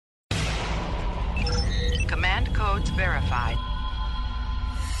Downloads verified.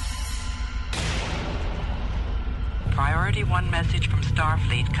 Priority 1 message from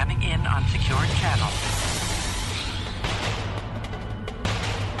Starfleet coming in on secured channel.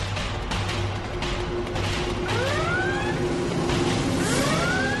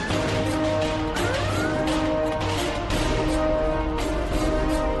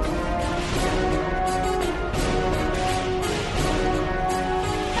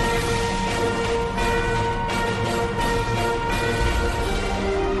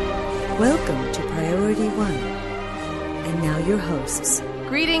 Welcome to Priority 1. And now your hosts.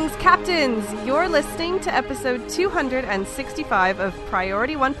 Greetings, Captains! You're listening to episode 265 of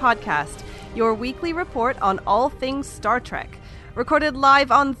Priority 1 Podcast, your weekly report on all things Star Trek. Recorded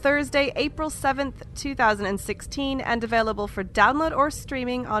live on Thursday, April 7th, 2016, and available for download or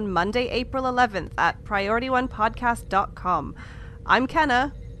streaming on Monday, April 11th at PriorityOnePodcast.com. I'm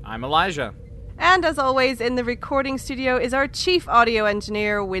Kenna. I'm Elijah. And as always, in the recording studio is our chief audio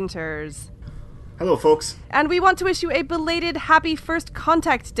engineer, Winters. Hello, folks. And we want to wish you a belated happy First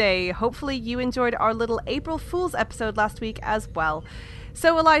Contact Day. Hopefully you enjoyed our little April Fool's episode last week as well.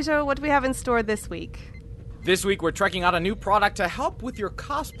 So, Elijah, what do we have in store this week? This week we're trekking out a new product to help with your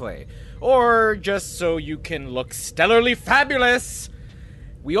cosplay, or just so you can look stellarly fabulous.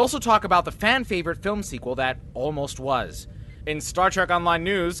 We also talk about the fan-favorite film sequel that almost was. In Star Trek Online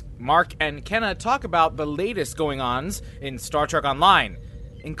news, Mark and Kenna talk about the latest going-ons in Star Trek Online,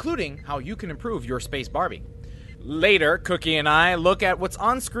 including how you can improve your Space Barbie. Later, Cookie and I look at what's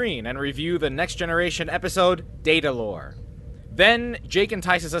on screen and review the Next Generation episode, Datalore. Then, Jake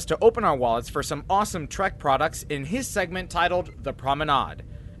entices us to open our wallets for some awesome Trek products in his segment titled The Promenade.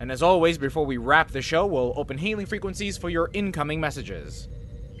 And as always, before we wrap the show, we'll open hailing frequencies for your incoming messages.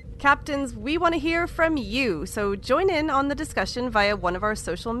 Captains, we want to hear from you, so join in on the discussion via one of our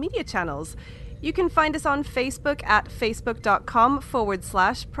social media channels. You can find us on Facebook at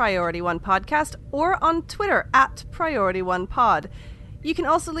facebook.com/Priority1Podcast or on Twitter at Priority1Pod. You can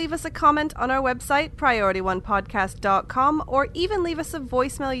also leave us a comment on our website, PriorityOnePodcast.com, or even leave us a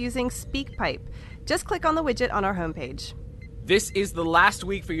voicemail using SpeakPipe. Just click on the widget on our homepage. This is the last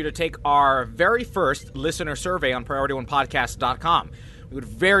week for you to take our very first listener survey on PriorityOnePodcast.com. We would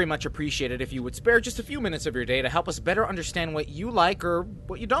very much appreciate it if you would spare just a few minutes of your day to help us better understand what you like or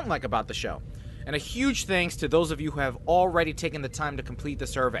what you don't like about the show. And a huge thanks to those of you who have already taken the time to complete the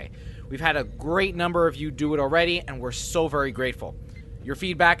survey. We've had a great number of you do it already, and we're so very grateful. Your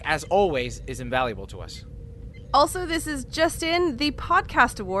feedback, as always, is invaluable to us. Also, this is just in. The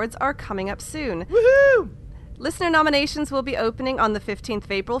podcast awards are coming up soon. Woohoo! Listener nominations will be opening on the 15th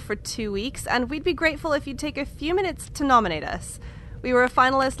of April for 2 weeks, and we'd be grateful if you'd take a few minutes to nominate us. We were a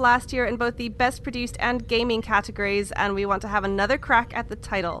finalist last year in both the Best Produced and Gaming categories, and we want to have another crack at the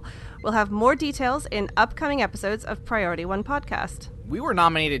title. We'll have more details in upcoming episodes of Priority 1 Podcast. We were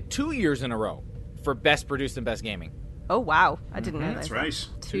nominated 2 years in a row for Best Produced and Best Gaming. Oh, wow. I didn't realize That's that. right.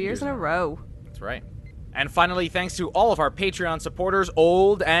 2 years in a row. That's right. And finally, thanks to all of our Patreon supporters,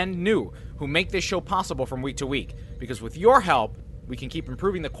 old and new, who make this show possible from week to week. Because with your help, we can keep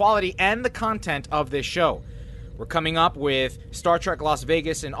improving the quality and the content of this show. We're coming up with Star Trek Las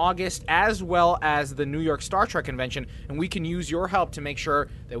Vegas in August, as well as the New York Star Trek Convention, and we can use your help to make sure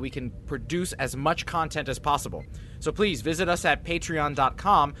that we can produce as much content as possible. So please visit us at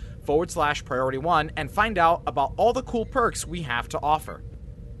patreon.com/Priority1 and find out about all the cool perks we have to offer.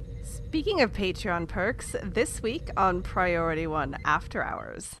 Speaking of Patreon perks, this week on Priority 1 After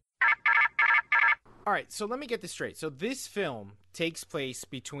Hours. All right, so let me get this straight. So this film takes place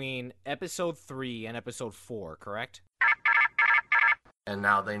between episode 3 and episode 4, correct? And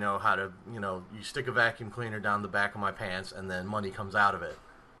now they know how to, you stick a vacuum cleaner down the back of my pants and then money comes out of it.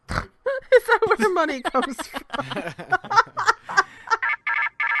 Is that where money comes from?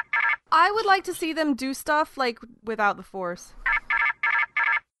 I would like to see them do stuff, like, without the Force.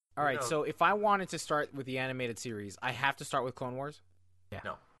 All right, so if I wanted to start with the animated series, I have to start with Clone Wars? Yeah.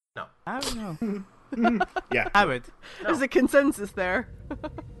 No. I don't know. Yeah. I would. No. There's a consensus there.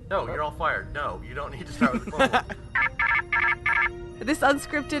 No, you're all fired. No, you don't need to start with the Clone Wars. This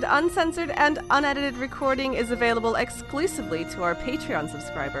unscripted, uncensored, and unedited recording is available exclusively to our Patreon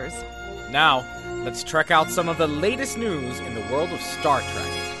subscribers. Now, let's trek out some of the latest news in the world of Star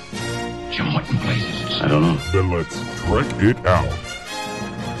Trek. Jim, what in places? I don't know. Then let's trek it out.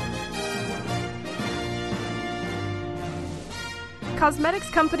 Cosmetics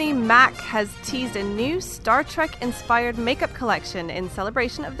company MAC has teased a new Star Trek-inspired makeup collection in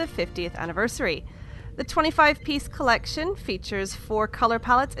celebration of the 50th anniversary. The 25-piece collection features 4 color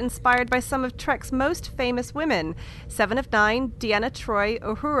palettes inspired by some of Trek's most famous women, Seven of Nine, Deanna Troi,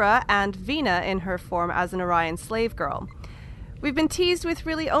 Uhura, and Vina in her form as an Orion slave girl. We've been teased with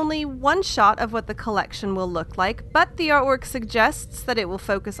really only one shot of what the collection will look like, but the artwork suggests that it will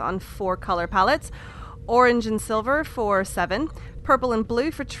focus on 4 color palettes: orange and silver for Seven, purple and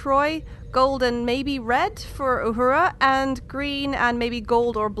blue for Troi, gold and maybe red for Uhura, and green and maybe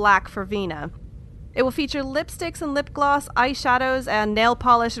gold or black for Vina. It will feature lipsticks and lip gloss, eyeshadows and nail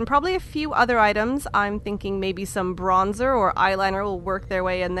polish, and probably a few other items. I'm thinking maybe some bronzer or eyeliner will work their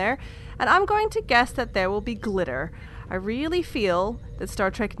way in there. And I'm going to guess that there will be glitter. I really feel that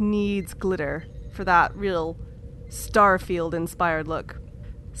Star Trek needs glitter for that real Starfield-inspired look.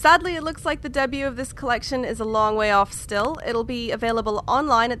 Sadly, it looks like the debut of this collection is a long way off still. It'll be available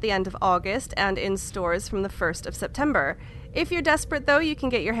online at the end of August and in stores from the 1st of September. If you're desperate, though, you can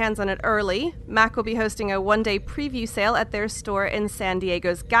get your hands on it early. Mac will be hosting a one-day preview sale at their store in San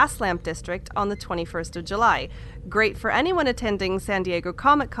Diego's Gaslamp District on the 21st of July. Great for anyone attending San Diego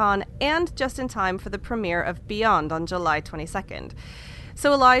Comic-Con and just in time for the premiere of Beyond on July 22nd.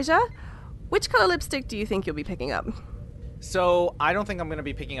 So, Elijah, which color lipstick do you think you'll be picking up? So, I don't think I'm going to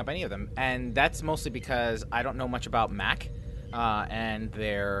be picking up any of them, and that's mostly because I don't know much about MAC and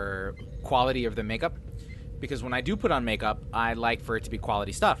their quality of the makeup. Because when I do put on makeup, I like for it to be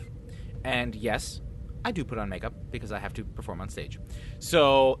quality stuff. And yes, I do put on makeup because I have to perform on stage.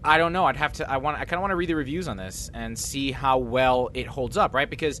 So I don't know. I kind of want to read the reviews on this and see how well it holds up, right?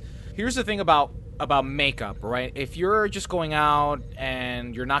 Because here's the thing about makeup, right? If you're just going out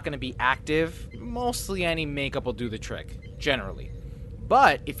and you're not going to be active, mostly any makeup will do the trick, generally.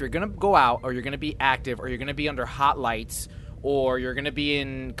 But if you're going to go out or you're going to be active or you're going to be under hot lights or you're going to be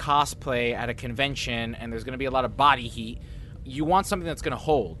in cosplay at a convention and there's going to be a lot of body heat, you want something that's going to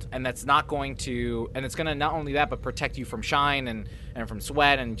hold and that's not going to, and it's going to not only that, but protect you from shine and from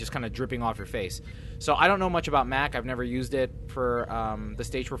sweat and just kind of dripping off your face. So I don't know much about MAC. I've never used it for the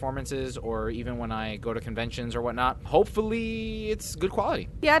stage performances or even when I go to conventions or whatnot. Hopefully it's good quality.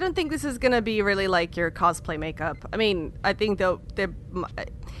 Yeah, I don't think this is going to be really like your cosplay makeup. I mean, I think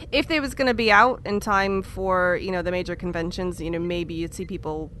if they was going to be out in time for, the major conventions, maybe you'd see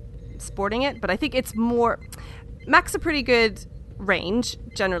people sporting it. But I think it's more... MAC's a pretty good range,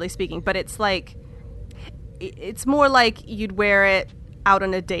 generally speaking, but it's more like you'd wear it out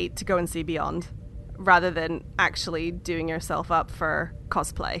on a date to go and see Beyond, rather than actually doing yourself up for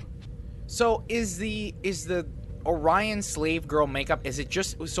cosplay. So is the Orion slave girl makeup, is it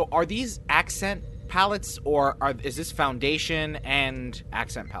just, so are these accent palettes or is this foundation and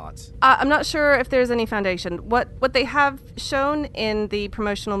accent palettes? I'm not sure if there's any foundation. What they have shown in the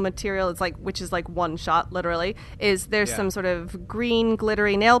promotional material which is like one shot literally, is there's some sort of green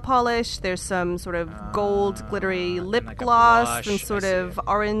glittery nail polish, there's some sort of gold glittery lip gloss, some sort of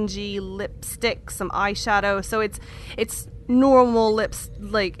orangey lipstick, some eyeshadow. So it's normal lips,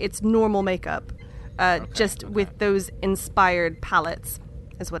 like it's normal makeup, with those inspired palettes.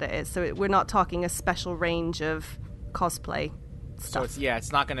 Is what it is. So we're not talking a special range of cosplay stuff. So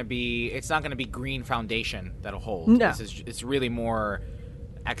it's not going to be green foundation that'll hold. No. It's really more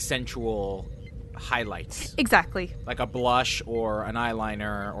accentual highlights. Exactly. Like a blush or an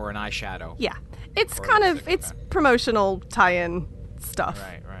eyeliner or an eyeshadow. Yeah. It's promotional tie-in stuff.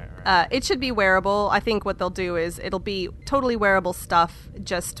 Right. It should be wearable. I think what they'll do is it'll be totally wearable stuff,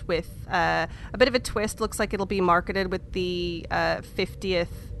 just with a bit of a twist. Looks like it'll be marketed with the 50th,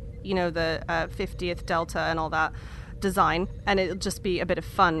 the 50th Delta and all that design, and it'll just be a bit of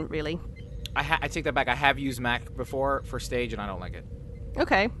fun, really. I take that back. I have used MAC before for stage, and I don't like it.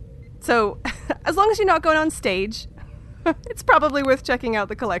 Okay. So, as long as you're not going on stage, it's probably worth checking out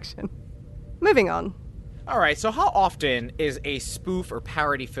the collection. Moving on. All right, so how often is a spoof or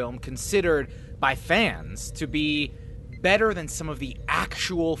parody film considered by fans to be better than some of the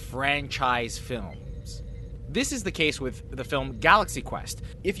actual franchise films? This is the case with the film Galaxy Quest.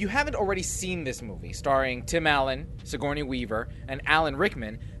 If you haven't already seen this movie, starring Tim Allen, Sigourney Weaver, and Alan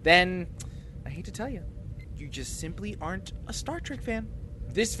Rickman, then I hate to tell you, you just simply aren't a Star Trek fan.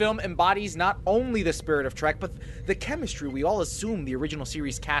 This film embodies not only the spirit of Trek, but the chemistry we all assume the original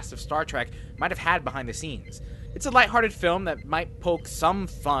series cast of Star Trek might have had behind the scenes. It's a lighthearted film that might poke some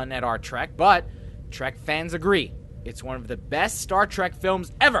fun at our Trek, but Trek fans agree. It's one of the best Star Trek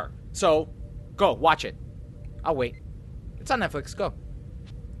films ever. So, go, watch it. I'll wait. It's on Netflix, go.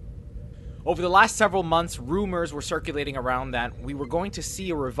 Over the last several months, rumors were circulating around that we were going to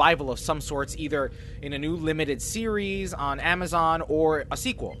see a revival of some sorts, either in a new limited series on Amazon or a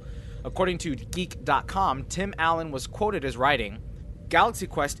sequel. According to Geek.com, Tim Allen was quoted as writing, Galaxy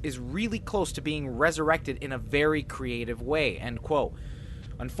Quest is really close to being resurrected in a very creative way, end quote.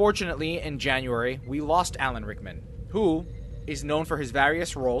 Unfortunately, in January, we lost Alan Rickman, who is known for his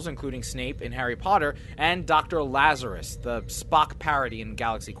various roles, including Snape in Harry Potter and Dr. Lazarus, the Spock parody in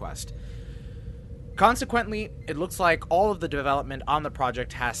Galaxy Quest. Consequently, it looks like all of the development on the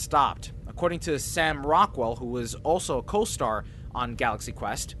project has stopped. According to Sam Rockwell, who was also a co-star on Galaxy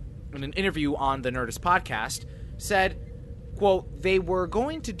Quest, in an interview on the Nerdist podcast, said, quote, "They were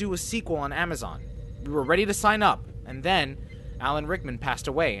going to do a sequel on Amazon. We were ready to sign up, and then Alan Rickman passed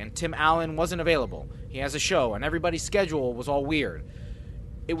away, and Tim Allen wasn't available. He has a show, and everybody's schedule was all weird.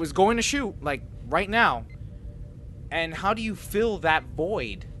 It was going to shoot, like, right now. And how do you fill that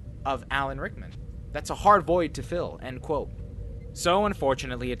void of Alan Rickman? That's a hard void to fill," end quote. So,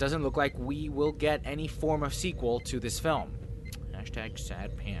 unfortunately, it doesn't look like we will get any form of sequel to this film. Hashtag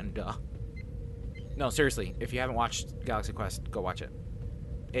sad panda. No, seriously, if you haven't watched Galaxy Quest, go watch it.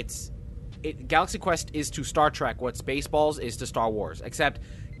 Galaxy Quest is to Star Trek what Spaceballs is to Star Wars, except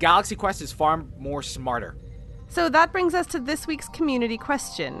Galaxy Quest is far more smarter. So that brings us to this week's community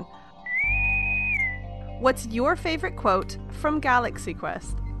question. What's your favorite quote from Galaxy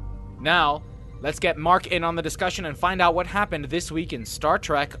Quest? Now, let's get Mark in on the discussion and find out what happened this week in Star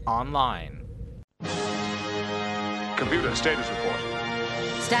Trek Online. Computer status report.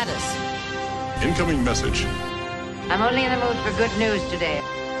 Status. Incoming message. I'm only in the mood for good news today.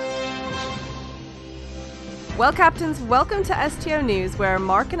 Well, Captains, welcome to STO News, where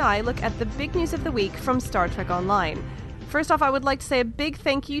Mark and I look at the big news of the week from Star Trek Online. First off, I would like to say a big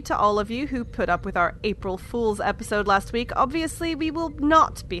thank you to all of you who put up with our April Fool's episode last week. Obviously, we will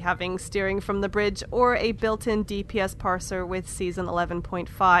not be having Steering from the Bridge or a built-in DPS parser with Season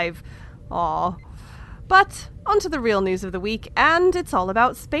 11.5. Aww. But, onto the real news of the week, and it's all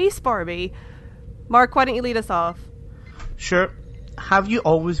about Space Barbie. Mark, why don't you lead us off? Sure. Have you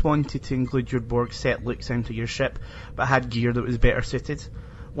always wanted to include your Borg set looks into your ship, but had gear that was better suited?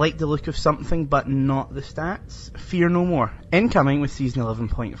 Like the look of something, but not the stats? Fear no more. Incoming with Season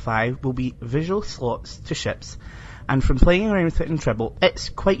 11.5 will be visual slots to ships, and from playing around with it in Tribble, it's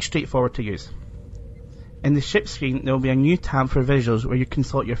quite straightforward to use. In the ship screen, there will be a new tab for visuals where you can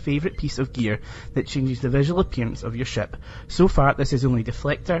slot your favourite piece of gear that changes the visual appearance of your ship. So far, this is only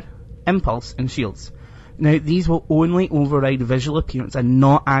Deflector, Impulse, and Shields. Now, these will only override visual appearance and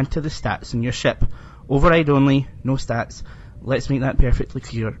not add to the stats in your ship. Override only, no stats. Let's make that perfectly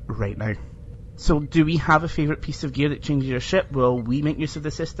clear right now. So, do we have a favourite piece of gear that changes your ship? Will we make use of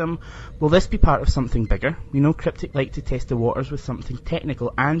the system? Will this be part of something bigger? We know Cryptic like to test the waters with something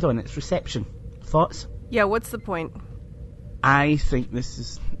technical and on its reception. Thoughts? Yeah, what's the point? I think this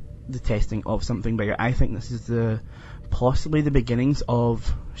is the testing of something bigger. I think this is possibly the beginnings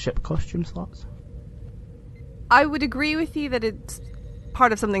of ship costume slots. I would agree with you that it's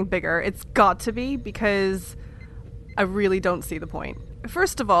part of something bigger. It's got to be, because I really don't see the point.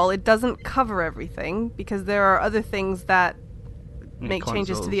 First of all, it doesn't cover everything, because there are other things that make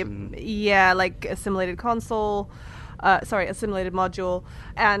changes to the... Yeah, like assimilated console... assimilated module,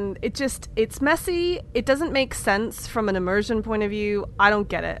 and it's messy. It doesn't make sense from an immersion point of view. I don't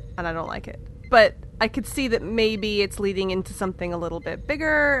get it, and I don't like it. But I could see that maybe it's leading into something a little bit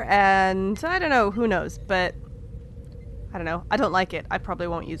bigger, and I don't know, who knows, but I don't know. I don't like it. I probably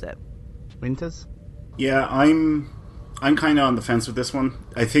won't use it. Winters? Yeah, I'm kind of on the fence with this one.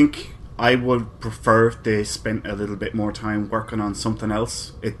 I think I would prefer if they spent a little bit more time working on something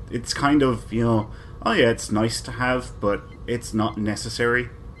else. It's kind of, oh yeah, it's nice to have, but it's not necessary.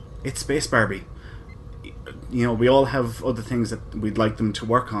 It's Space Barbie. We all have other things that we'd like them to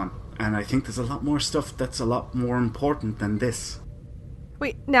work on, and I think there's a lot more stuff that's a lot more important than this.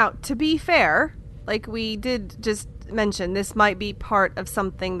 Wait, now, to be fair, like we did just mention, this might be part of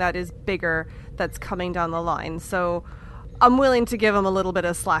something that is bigger that's coming down the line, so I'm willing to give them a little bit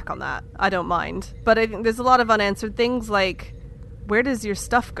of slack on that. I don't mind. But I think there's a lot of unanswered things, like, where does your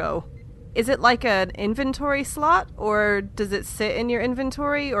stuff go? Is it like an inventory slot, or does it sit in your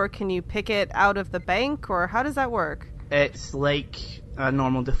inventory, or can you pick it out of the bank, or how does that work? It's like a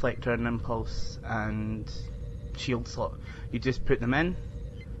normal Deflector and Impulse and Shield slot. You just put them in,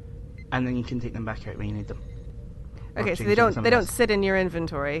 and then you can take them back out when you need them. Okay, so they don't sit in your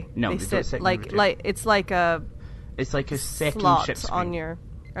inventory. No, they sit sit in like your inventory. it's like a second slot ship screen on your.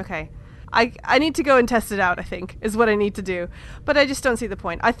 Okay. I need to go and test it out, I think, is what I need to do. But I just don't see the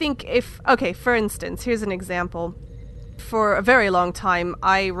point. I think for instance, here's an example. For a very long time,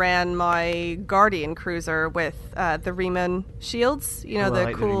 I ran my Guardian cruiser with the Riemann shields, the like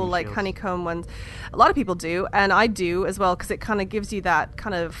the cool, Riemann like shields. honeycomb ones. A lot of people do, and I do as well, because it kind of gives you that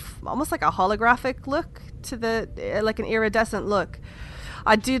kind of almost like a holographic look to like an iridescent look.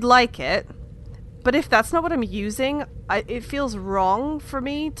 I did like it, but if that's not what I'm using, it feels wrong for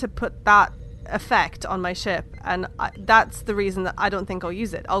me to put that effect on my ship, and that's the reason that I don't think I'll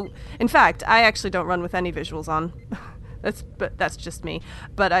use it. In fact, I actually don't run with any visuals on. That's just me.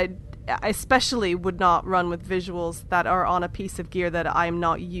 But I especially would not run with visuals that are on a piece of gear that I'm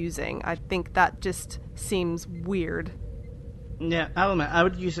not using. I think that just seems weird. Yeah, I'll admit, I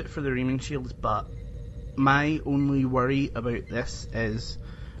would use it for the Riemann shields, but my only worry about this is,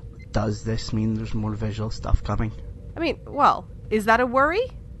 does this mean there's more visual stuff coming? I mean, well, is that a worry?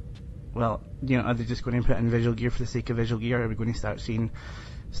 Well, are they just going to put in visual gear for the sake of visual gear? Are we going to start seeing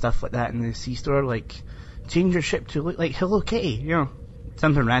stuff like that in the C-store? Like, change your ship to look like Hello Kitty,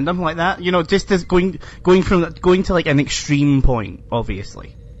 something random like that. Just as going to like an extreme point,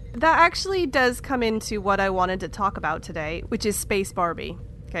 obviously. That actually does come into what I wanted to talk about today, which is Space Barbie.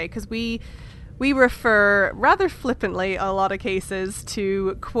 Okay, because we refer rather flippantly in a lot of cases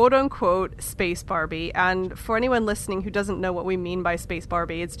to quote-unquote Space Barbie. And for anyone listening who doesn't know what we mean by Space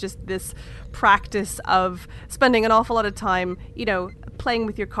Barbie, it's just this practice of spending an awful lot of time, playing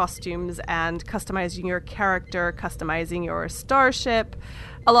with your costumes and customizing your character, customizing your starship.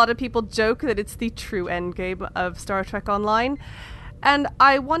 A lot of people joke that it's the true endgame of Star Trek Online. And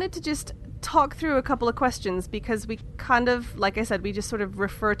I wanted to just talk through a couple of questions, because we kind of, like I said, we just sort of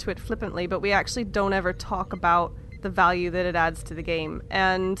refer to it flippantly, but we actually don't ever talk about the value that it adds to the game.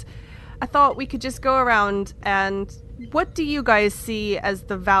 And I thought we could just go around and what do you guys see as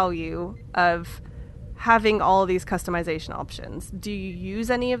the value of having all of these customization options? Do you use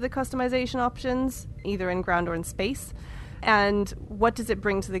any of the customization options, either in ground or in space? And what does it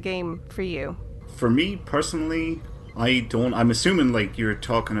bring to the game for you? For me personally, I don't. I'm assuming like you're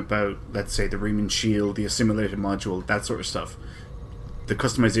talking about, let's say, the Riemann shield, the assimilated module, that sort of stuff. The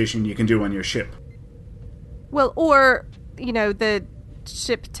customization you can do on your ship. Well, or, the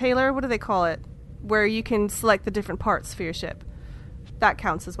ship tailor, what do they call it? Where you can select the different parts for your ship. That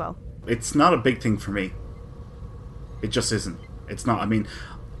counts as well. It's not a big thing for me. It just isn't. It's not. I mean,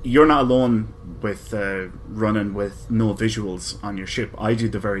 you're not alone with running with no visuals on your ship. I do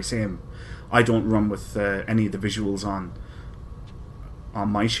the very same. I don't run with any of the visuals on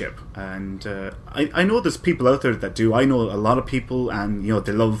my ship, and I know there's people out there that do. I know a lot of people, and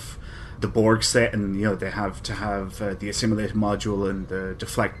they love the Borg set, and they have to have the assimilated module and the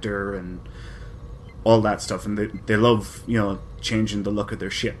deflector and all that stuff, and they love changing the look of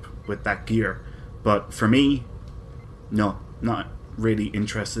their ship with that gear. But for me, no, not really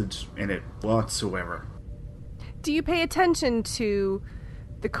interested in it whatsoever. Do you pay attention to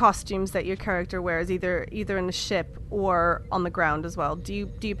the costumes that your character wears, either in the ship or on the ground as well? Do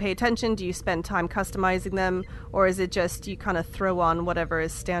you pay attention? Do you spend time customizing them, or is it just you kind of throw on whatever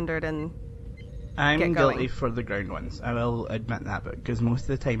is standard and I'm get going? guilty for the ground ones. I will admit that, because most of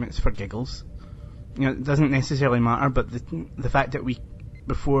the time it's for giggles. It doesn't necessarily matter, but the fact that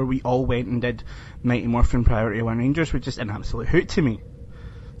before we all went and did Mighty Morphin Priority 1 Rangers was just an absolute hoot to me.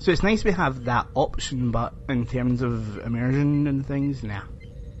 So it's nice we have that option, but in terms of immersion and things, nah.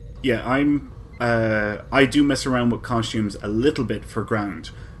 Yeah, I do mess around with costumes a little bit for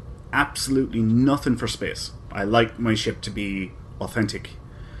ground. Absolutely nothing for space. I like my ship to be authentic.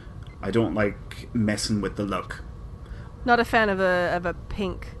 I don't like messing with the look. Not a fan of a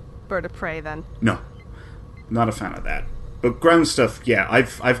pink bird of prey, then? No, not a fan of that. But ground stuff, yeah,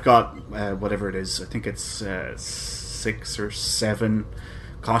 I've got whatever it is. I think it's 6 or 7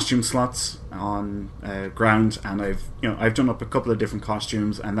 costume slots on ground, and I've done up a couple of different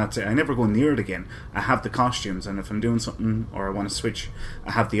costumes, and that's it. I never go near it again. I have the costumes, and if I'm doing something or I want to switch,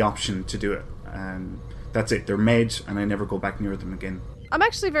 I have the option to do it, and that's it. They're made, and I never go back near them again. I'm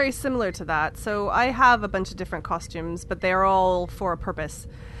actually very similar to that. So I have a bunch of different costumes, but they're all for a purpose.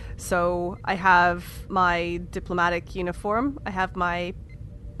 So I have my diplomatic uniform, I have my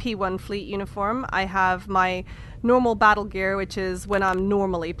P1 fleet uniform, I have my normal battle gear, which is when I'm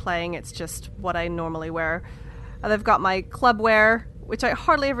normally playing, it's just what I normally wear. And I've got my club wear, which I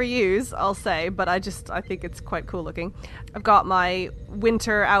hardly ever use, I'll say, but I think it's quite cool looking. I've got my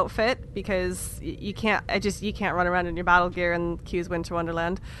winter outfit, because you can't run around in your battle gear in Q's Winter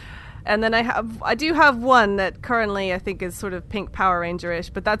Wonderland. And then I do have one that currently I think is sort of pink Power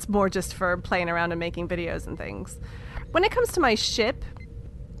Ranger-ish, but that's more just for playing around and making videos and things. When it comes to my ship,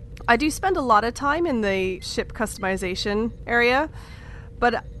 I do spend a lot of time in the ship customization area,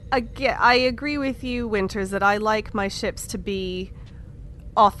 but I agree with you, Winters, that I like my ships to be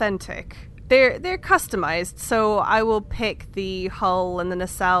authentic. They're customized, so I will pick the hull and the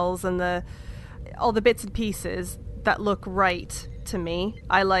nacelles and all the bits and pieces that look right to me.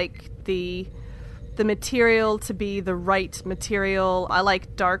 I like the material to be the right material. I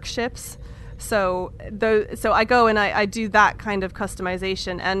like dark ships. So I go and I do that kind of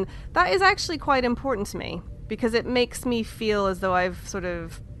customization, and that is actually quite important to me because it makes me feel as though I've sort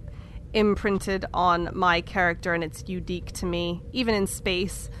of imprinted on my character and it's unique to me, even in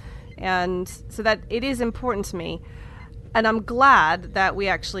space. And so that it is important to me. And I'm glad that we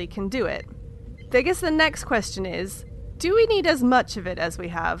actually can do it. I guess the next question is, do we need as much of it as we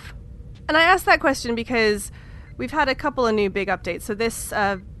have? And I ask that question because we've had a couple of new big updates. So this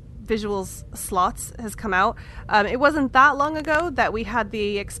visuals slots has come out. It wasn't that long ago that we had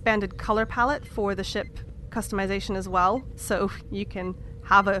the expanded color palette for the ship customization as well. So you can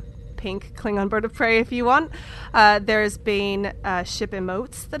have a pink Klingon bird of prey if you want. There's been ship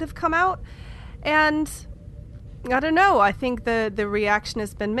emotes that have come out. And I don't know, I think the reaction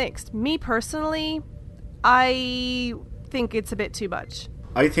has been mixed. Me personally, I think it's a bit too much.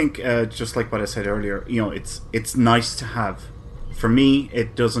 I think, just like what I said earlier, it's nice to have. For me,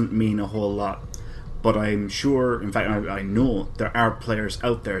 it doesn't mean a whole lot. But I'm sure, in fact, I know there are players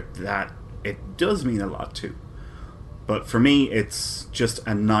out there that it does mean a lot to. But for me, it's just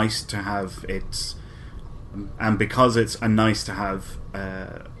a nice to have. And because it's a nice to have,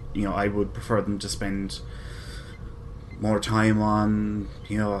 I would prefer them to spend more time on,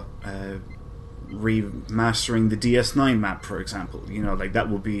 remastering the DS9 map, for example. That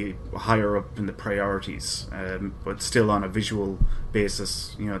will be higher up in the priorities, but still on a visual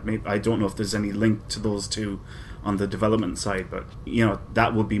basis. I don't know if there's any link to those two on the development side, but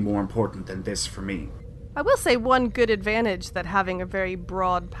that would be more important than this for me. I will say one good advantage that having a very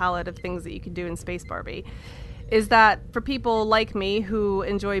broad palette of things that you can do in Space Barbie is that for people like me who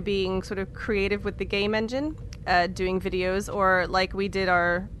enjoy being sort of creative with the game engine, doing videos, or like we did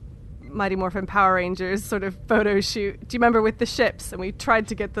our Mighty Morphin Power Rangers sort of photo shoot. Do you remember with the ships? And we tried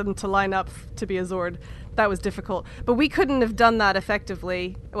to get them to line up to be a Zord. That was difficult. But we couldn't have done that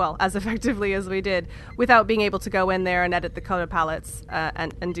effectively, well, as effectively as we did, without being able to go in there and edit the color palettes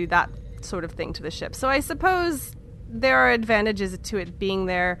and do that sort of thing to the ship. So I suppose there are advantages to it being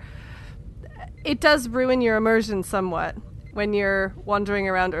there. It does ruin your immersion somewhat when you're wandering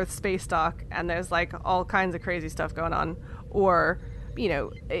around Earth space dock and there's like all kinds of crazy stuff going on, or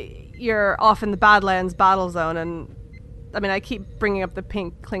you're off in the Badlands battle zone. And I mean, I keep bringing up the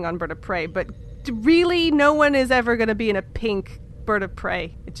pink Klingon bird of prey, but really no one is ever going to be in a pink bird of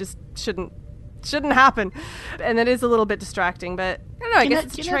prey. It just shouldn't happen, and it is a little bit distracting, but I don't know, I guess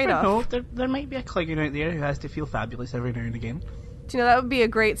it's a trade-off. There might be a Klingon out there who has to feel fabulous every now and again. That would be a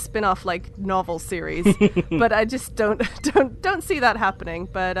great spin-off like novel series, but I just don't see that happening.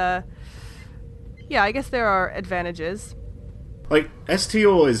 But yeah, I guess there are advantages. Like,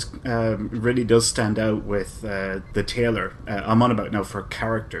 STO really does stand out with the tailor. I'm on about now for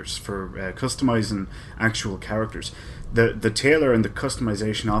characters, for customizing actual characters. The tailor and the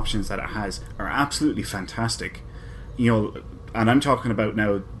customization options that it has are absolutely fantastic. And I'm talking about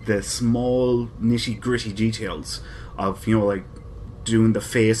now the small nitty-gritty details of, like doing the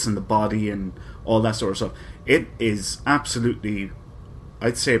face and the body and all that sort of stuff. It is absolutely,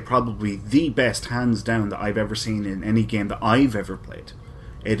 I'd say probably the best, hands down, that I've ever seen in any game that I've ever played.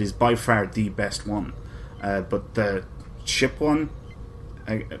 It is by far the best one. But the ship one,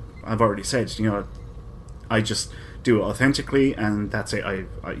 I've already said, I just do it authentically, and that's it. I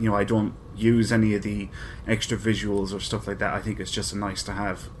don't use any of the extra visuals or stuff like that. I think it's just a nice to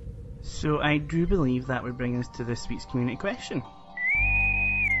have. So I do believe that would bring us to this week's community question.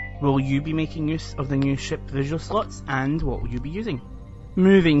 Will you be making use of the new ship visual slots, and what will you be using?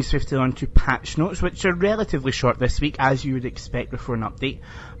 Moving swiftly on to patch notes, which are relatively short this week, as you would expect before an update,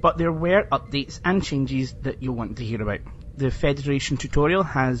 but there were updates and changes that you'll want to hear about. The Federation tutorial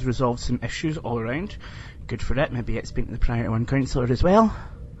has resolved some issues all around. Good for it, maybe it's been to the Priority 1 Councillor as well.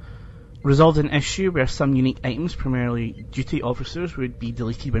 Resolved an issue where some unique items, primarily duty officers, would be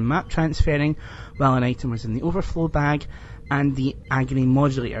deleted when map transferring while an item was in the overflow bag, and the agony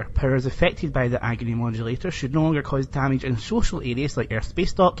modulator. Powers affected by the agony modulator should no longer cause damage in social areas like Earth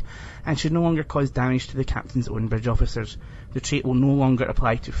space dock, and should no longer cause damage to the captain's own bridge officers. The trait will no longer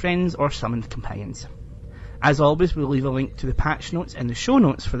apply to friends or summoned companions. As always, we'll leave a link to the patch notes in the show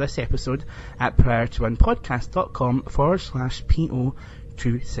notes for this episode at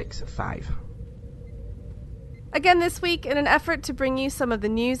priorityonepodcast.com/PO265. Again this week, in an effort to bring you some of the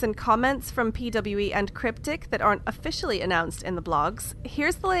news and comments from PWE and Cryptic that aren't officially announced in the blogs,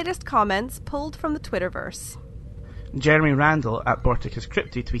 here's the latest comments pulled from the Twitterverse. Jeremy Randall at Borticus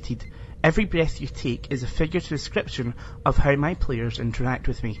Crypto tweeted, "Every breath you take is a figurative description of how my players interact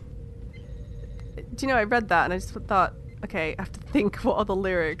with me." Do you know, I read that and I just thought, okay, I have to think what all the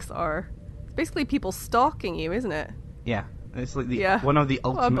lyrics are. It's basically people stalking you, isn't it? Yeah, it's like one of the I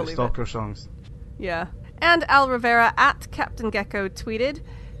ultimate believe stalker songs. Yeah. And Al Rivera at Captain Gecko tweeted,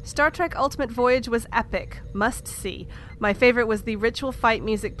 Star Trek Ultimate Voyage was epic. Must see. My favorite was the ritual fight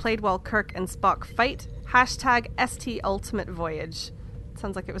music played while Kirk and Spock fight. Hashtag ST Ultimate Voyage.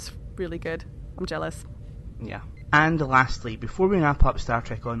 Sounds like it was really good. I'm jealous. Yeah. And lastly, before we wrap up Star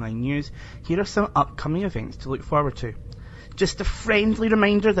Trek Online news, here are some upcoming events to look forward to. Just a friendly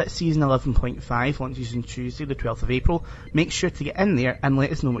reminder that Season 11.5 launches on Tuesday, the 12th of April. Make sure to get in there and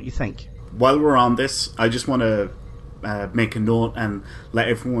let us know what you think. While we're on this, I just want to make a note and let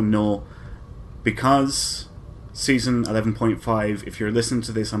everyone know, because Season 11.5, if you're listening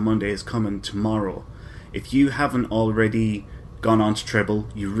to this on Monday, is coming tomorrow. If you haven't already gone on to Tribble,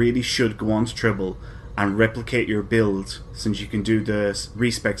 you really should go on to Tribble and replicate your build, since you can do the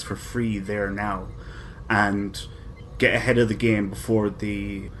respecs for free there now, and get ahead of the game before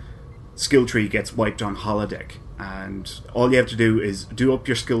the skill tree gets wiped on holodeck. And all you have to do is do up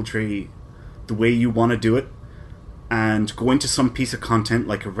your skill tree the way you want to do it, and go into some piece of content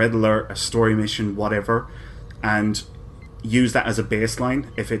like a red alert, a story mission, whatever, and use that as a baseline.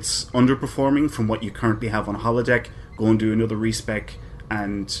 If it's underperforming from what you currently have on holodeck, go and do another respec,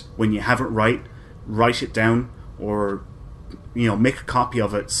 and when you have it right, write it down, or make a copy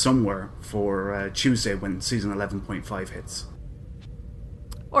of it somewhere for Tuesday when Season 11.5 hits.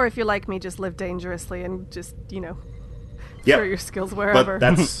 Or if you're like me, just live dangerously and just, Yep. throw your skills wherever.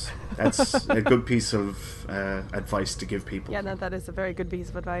 But that's a good piece of advice to give people. Yeah, no, that is a very good piece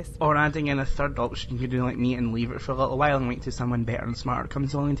of advice. Or adding in a third option, you could do like me and leave it for a little while and wait till someone better and smarter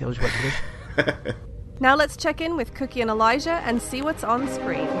comes along and tells you what to do. Now let's check in with Cookie and Elijah and see what's on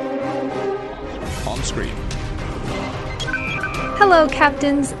screen. On screen. Hello,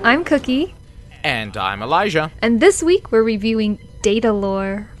 Captains. I'm Cookie. And I'm Elijah. And this week we're reviewing Data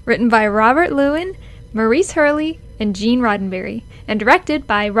Lore, written by Robert Lewin, Maurice Hurley, and Gene Roddenberry, and directed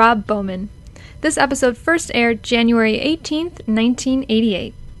by Rob Bowman. This episode first aired January 18th,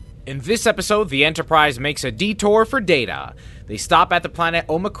 1988. In this episode, the Enterprise makes a detour for Data. They stop at the planet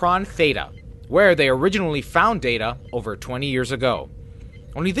Omicron Theta, where they originally found Data over 20 years ago.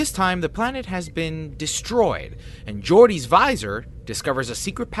 Only this time, the planet has been destroyed, and Geordi's visor discovers a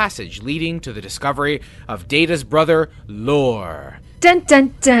secret passage leading to the discovery of Data's brother, Lore. Dun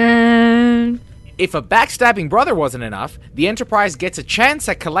dun dun! If a backstabbing brother wasn't enough, the Enterprise gets a chance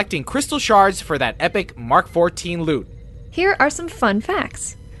at collecting crystal shards for that epic Mark 14 loot. Here are some fun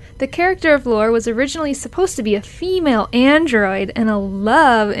facts. The character of Lore was originally supposed to be a female android and a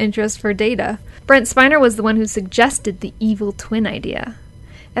love interest for Data. Brent Spiner was the one who suggested the evil twin idea.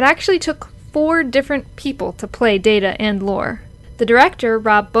 It actually took 4 different people to play Data and Lore. The director,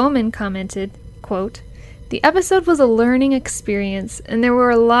 Rob Bowman, commented, quote, "The episode was a learning experience, and there were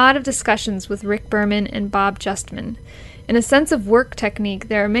a lot of discussions with Rick Berman and Bob Justman. In a sense of work technique,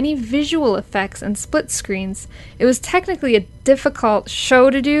 there are many visual effects and split screens. It was technically a difficult show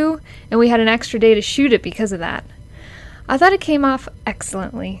to do, and we had an extra day to shoot it because of that. I thought it came off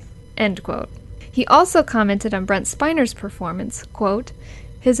excellently." End quote. He also commented on Brent Spiner's performance, quote,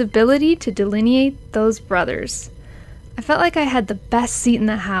 "His ability to delineate those brothers. I felt like I had the best seat in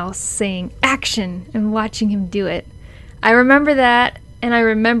the house, saying action and watching him do it. I remember that, and I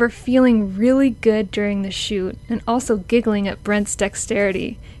remember feeling really good during the shoot, and also giggling at Brent's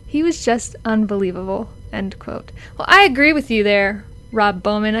dexterity. He was just unbelievable." End quote. Well, I agree with you there, Rob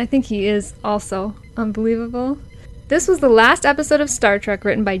Bowman. I think he is also unbelievable. This was the last episode of Star Trek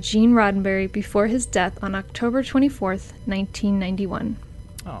written by Gene Roddenberry before his death on October 24th, 1991.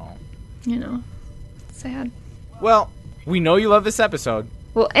 Oh. Sad. Well, we know you love this episode.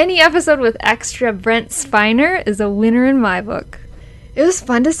 Well, any episode with extra Brent Spiner is a winner in my book. It was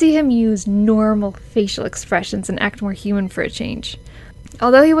fun to see him use normal facial expressions and act more human for a change.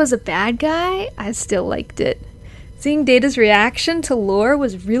 Although he was a bad guy, I still liked it. Seeing Data's reaction to Lore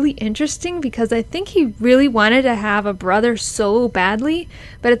was really interesting because I think he really wanted to have a brother so badly,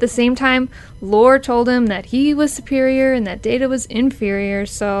 but at the same time, Lore told him that he was superior and that Data was inferior,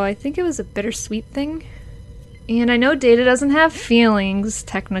 so I think it was a bittersweet thing. And I know Data doesn't have feelings,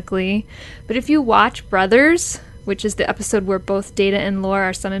 technically, but if you watch Brothers, which is the episode where both Data and Lore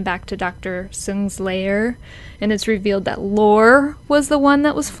are summoned back to Dr. Sung's lair, and it's revealed that Lore was the one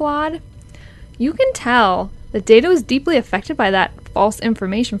that was flawed, you can tell that Data was deeply affected by that false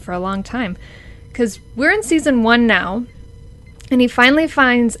information for a long time. Because we're in season 1 now, and he finally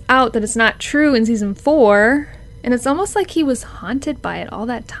finds out that it's not true in season 4, and it's almost like he was haunted by it all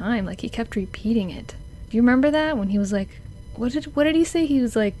that time. Like, he kept repeating it. Do you remember that? When he was like, what did he say? He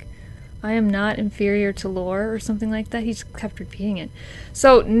was like, I am not inferior to Lore, or something like that. He just kept repeating it.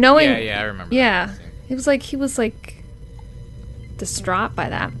 So knowing... Yeah, I remember Yeah. that. It was like, he was like distraught by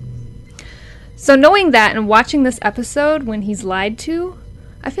that. So knowing that and watching this episode when he's lied to,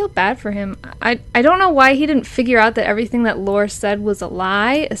 I feel bad for him. I don't know why he didn't figure out that everything that Lore said was a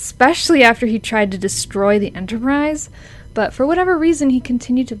lie, especially after he tried to destroy the Enterprise. But for whatever reason, he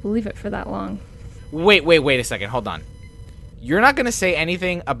continued to believe it for that long. Wait a second. Hold on. You're not going to say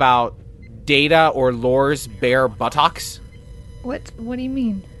anything about Data or Lore's bare buttocks? What do you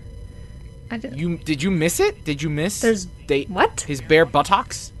mean? Did you miss it? Did you miss what? His bare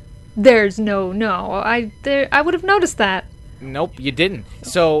buttocks? There's no. I would have noticed that. Nope, you didn't.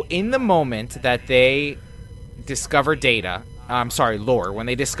 So in the moment that they discover Lore, when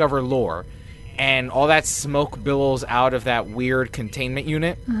they discover Lore, and all that smoke billows out of that weird containment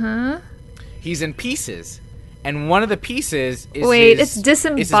unit, he's in pieces, and one of the pieces is it's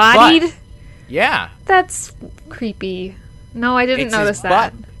disembodied? Is his butt. Yeah. That's creepy. No, I didn't notice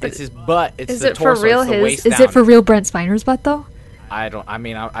that. It's his butt. It's is the it torso. for real it's the his? waist Is down. it for real Brent Spiner's butt though? I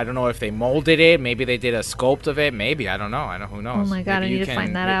don't know if they molded it. Maybe they did a sculpt of it. Maybe. I don't know. Who knows? Oh my god, Maybe I need to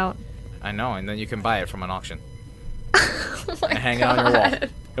find that out. I know, and then you can buy it from an auction. Oh my and hang it on your wall.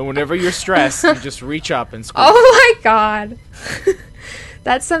 And whenever you're stressed, you just reach up and squeeze. Oh my god.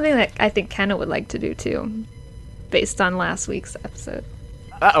 That's something that I think Kenna would like to do too, based on last week's episode.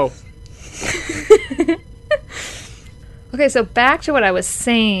 Uh-oh. Okay, so back to what I was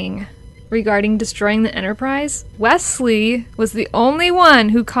saying regarding destroying the Enterprise. Wesley was the only one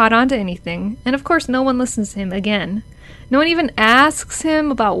who caught on to anything, and of course no one listens to him again. No one even asks him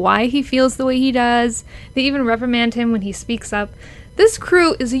about why he feels the way he does. They even reprimand him when he speaks up. This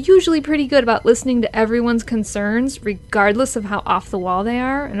crew is usually pretty good about listening to everyone's concerns, regardless of how off the wall they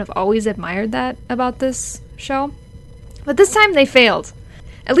are, and I've always admired that about this show. But this time they failed.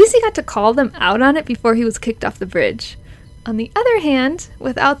 At least he got to call them out on it before he was kicked off the bridge. On the other hand,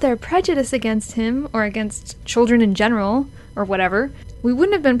 without their prejudice against him, or against children in general, or whatever, we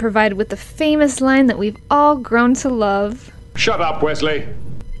wouldn't have been provided with the famous line that we've all grown to love. Shut up, Wesley.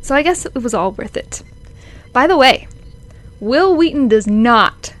 So I guess it was all worth it. By the way, Will Wheaton does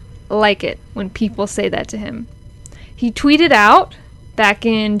not like it when people say that to him. He tweeted out back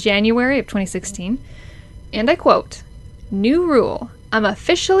in January of 2016, and I quote, "New rule. I'm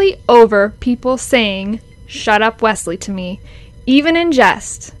officially over people saying, 'Shut up, Wesley,' to me, even in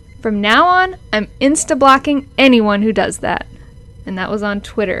jest. From now on, I'm insta-blocking anyone who does that." And that was on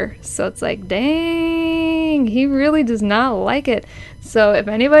Twitter. So it's like, dang, he really does not like it. So if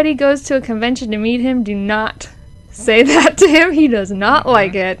anybody goes to a convention to meet him, do not say that to him. He does not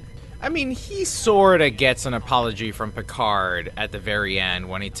like it. I mean, he sort of gets an apology from Picard at the very end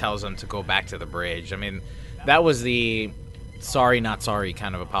when he tells him to go back to the bridge. I mean, that was the sorry, not sorry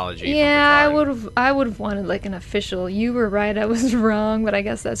kind of apology. Yeah, I would have wanted like an official, you were right, I was wrong, but I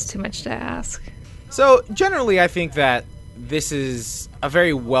guess that's too much to ask. So, generally, I think that this is a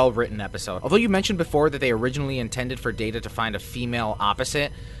very well-written episode. Although you mentioned before that they originally intended for Data to find a female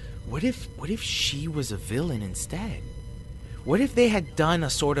opposite, what if she was a villain instead? What if they had done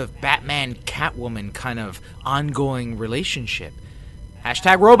a sort of Batman-Catwoman kind of ongoing relationship?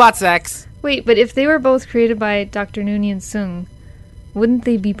 #robot sex. Wait, but if they were both created by Dr. Noonien Soong, wouldn't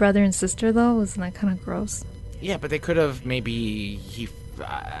they be brother and sister, though? Isn't that kind of gross? Yeah, but they could have maybe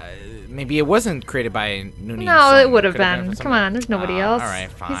it wasn't created by Noonien No, Soong. it would have been. Come on, there's nobody else. All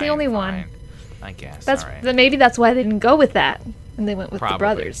right, fine. He's the only one. I guess. That's all right. then maybe that's why they didn't go with that, and they went with Probably. the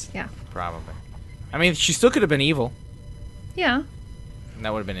brothers. Yeah. Probably. I mean, she still could have been evil. Yeah.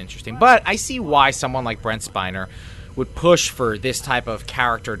 That would have been interesting. But I see why someone like Brent Spiner would push for this type of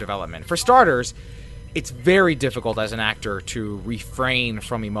character development. For starters, it's very difficult as an actor to refrain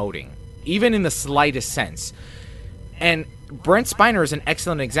from emoting, even in the slightest sense. And Brent Spiner is an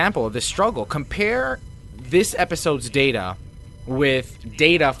excellent example of this struggle. Compare this episode's Data with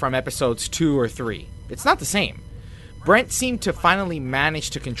Data from episodes 2 or 3. It's not the same. Brent seemed to finally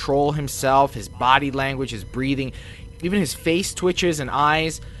manage to control himself, his body language, his breathing, even his face twitches and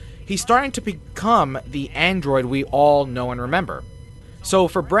eyes. He's starting to become the android we all know and remember. So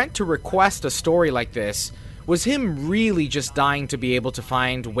for Brent to request a story like this was him really just dying to be able to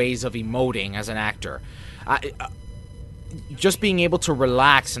find ways of emoting as an actor. Just being able to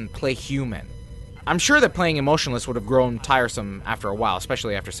relax and play human. I'm sure that playing emotionless would have grown tiresome after a while,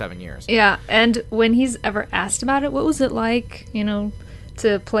 especially after 7 years. Yeah, and when he's ever asked about it, what was it like,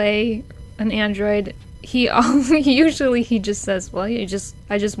 to play an android? He just says, well, I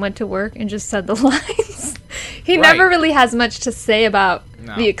just went to work and just said the lines. He never really has much to say about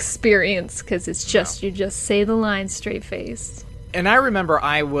the experience, because it's just, you just say the lines straight faced. And I remember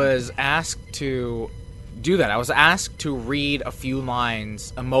I was asked to do that. I was asked to read a few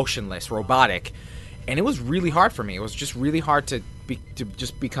lines emotionless, robotic, and it was really hard for me. It was just really hard to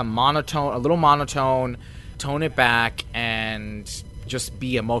just become monotone, a little monotone, tone it back, and just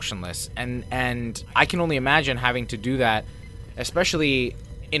be emotionless. And I can only imagine having to do that, especially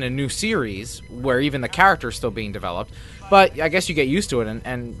in a new series where even the character is still being developed. But I guess you get used to it,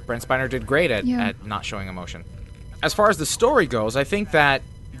 and Brent Spiner did great at not showing emotion. As far as the story goes, I think that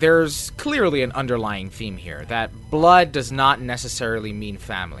there's clearly an underlying theme here, that blood does not necessarily mean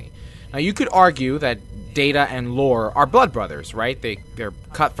family. Now, you could argue that Data and Lore are blood brothers, right? They're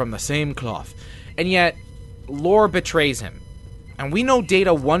cut from the same cloth. And yet, Lore betrays him. And we know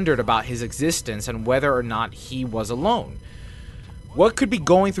Data wondered about his existence and whether or not he was alone. What could be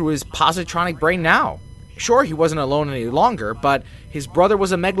going through his positronic brain now? Sure, he wasn't alone any longer, but his brother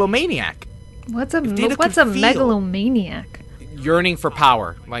was a megalomaniac. What's a megalomaniac? Yearning for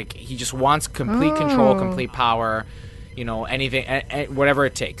power. Like, he just wants complete control, complete power, anything, whatever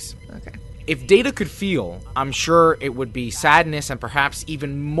it takes. Okay. If Data could feel, I'm sure it would be sadness and perhaps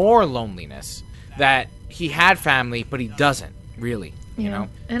even more loneliness that he had family, but he doesn't, really, you know?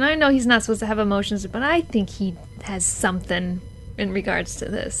 And I know he's not supposed to have emotions, but I think he has something in regards to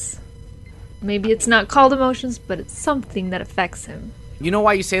this. Maybe it's not called emotions, but it's something that affects him. You know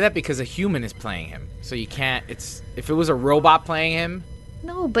why you say that? Because a human is playing him. So you can't, if it was a robot playing him.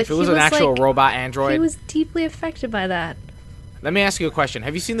 No, but if it was an actual robot android. He was deeply affected by that. Let me ask you a question.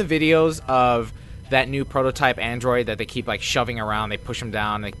 Have you seen the videos of that new prototype android that they keep shoving around? They push him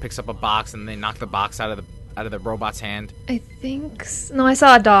down, they picks up a box, and they knock the box out of the robot's hand. I think no, I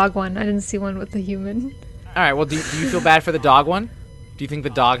saw a dog one. I didn't see one with a human. All right, well, do you feel bad for the dog one? Do you think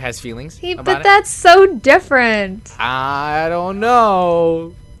the dog has feelings about it? That's so different. I don't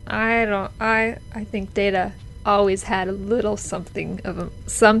know. I think Data always had a little something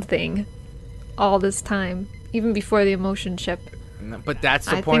all this time, even before the emotion chip. No, but that's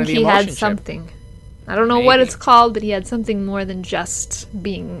the point of the emotion chip. I think he had something. I don't know what it's called, but he had something more than just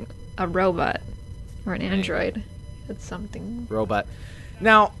being a robot or an android. It's something. Robot.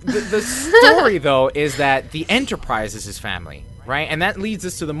 Now, the story, though, is that the Enterprise is his family, right? And that leads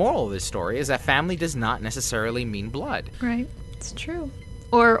us to the moral of this story, is that family does not necessarily mean blood. Right. It's true.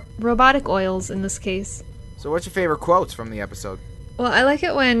 Or robotic oils, in this case. So what's your favorite quotes from the episode? Well, I like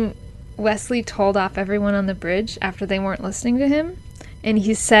it when Wesley told off everyone on the bridge after they weren't listening to him. And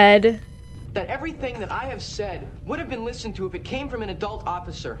he said that everything that I have said would have been listened to if it came from an adult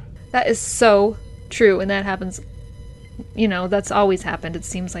officer. That is so true, and that happens... that's always happened, it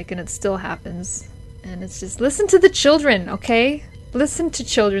seems like, and it still happens. And it's just, listen to the children, okay? Listen to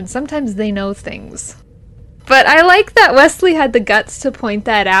children. Sometimes they know things. But I like that Wesley had the guts to point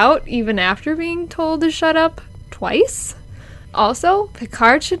that out, even after being told to shut up twice. Also,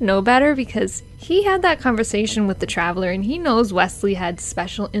 Picard should know better because he had that conversation with the Traveler, and he knows Wesley had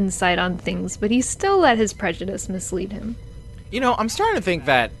special insight on things, but he still let his prejudice mislead him. I'm starting to think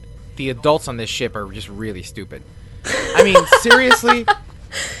that the adults on this ship are just really stupid. I mean, seriously?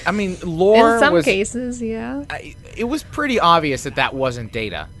 I mean, Lore was... In some cases, yeah. It was pretty obvious that wasn't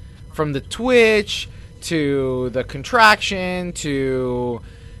Data. From the twitch, to the contraction, to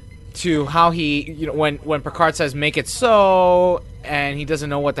how he... when Picard says, make it so, and he doesn't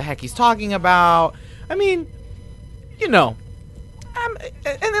know what the heck he's talking about. I mean, and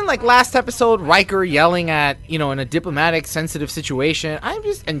then, last episode, Riker yelling at, in a diplomatic, sensitive situation.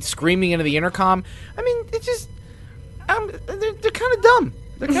 And screaming into the intercom. I mean, it's just... they're kind of dumb.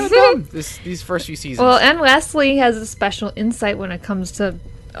 They're kind of dumb, these first few seasons. Well, and Wesley has a special insight when it comes to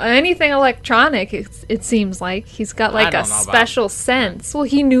anything electronic, it seems like. He's got, a special sense. Well,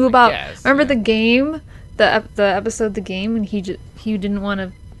 he knew about... Remember the game? The episode The Game? And he didn't want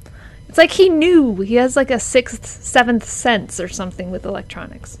to... It's like he knew. He has, a sixth, seventh sense or something with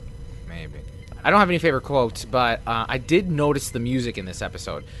electronics. Maybe. I don't have any favorite quotes, but I did notice the music in this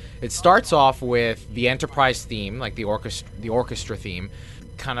episode. It starts off with the Enterprise theme, the orchestra theme,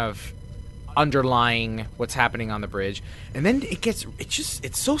 kind of underlying what's happening on the bridge, and then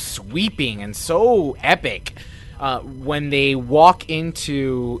it's so sweeping and so epic when they walk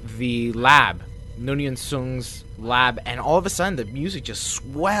into the lab, Noonien Sung's lab, and all of a sudden the music just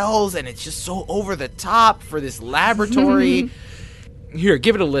swells and it's just so over the top for this laboratory. Here,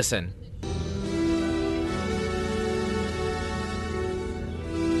 give it a listen.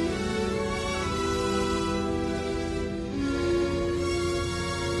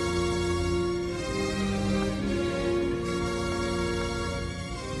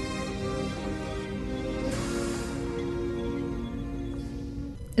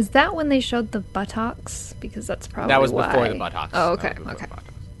 Is that when they showed the buttocks? Because that's probably That was why. before the buttocks. Oh, okay, okay.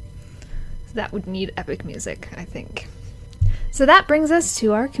 So that would need epic music, I think. So that brings us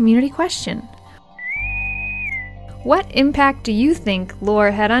to our community question. What impact do you think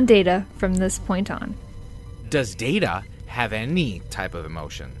lore had on Data from this point on? Does Data have any type of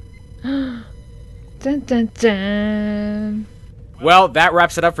emotion? Dun dun dun. Well, that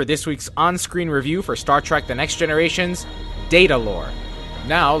wraps it up for this week's on-screen review for Star Trek The Next Generation's Data lore.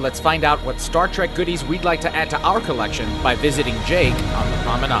 Now, let's find out what Star Trek goodies we'd like to add to our collection by visiting Jake on the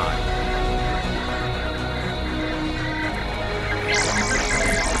promenade.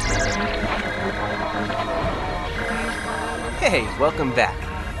 Hey, welcome back.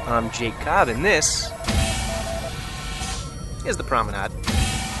 I'm Jake Cobb, and this is the promenade.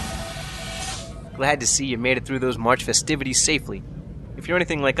 Glad to see you made it through those March festivities safely. If you're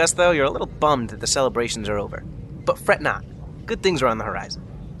anything like us, though, you're a little bummed that the celebrations are over. But fret not. Good things are on the horizon.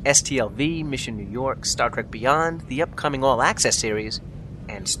 STLV, Mission New York, Star Trek Beyond, the upcoming All Access series,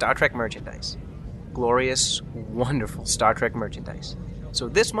 and Star Trek merchandise. Glorious, wonderful Star Trek merchandise. So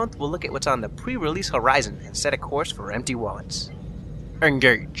this month, we'll look at what's on the pre-release horizon and set a course for empty wallets.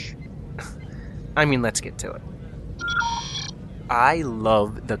 Engage. I mean, let's get to it. I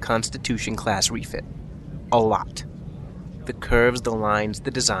love the Constitution-class refit. A lot. The curves, the lines,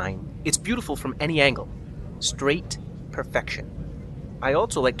 the design. It's beautiful from any angle. Straight perfection. I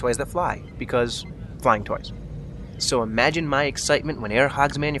also like toys that fly, because flying toys. So imagine my excitement when Air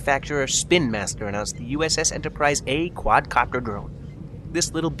Hogs manufacturer Spin Master announced the USS Enterprise A quadcopter drone.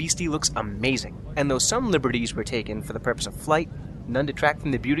 This little beastie looks amazing, and though some liberties were taken for the purpose of flight, none detract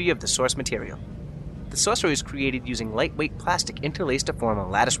from the beauty of the source material. The saucer is created using lightweight plastic interlaced to form a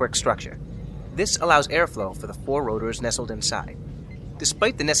latticework structure. This allows airflow for the 4 rotors nestled inside.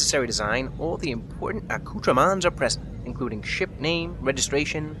 Despite the necessary design, all the important accoutrements are present, including ship name,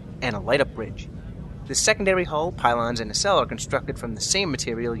 registration, and a light-up bridge. The secondary hull, pylons, and nacelle are constructed from the same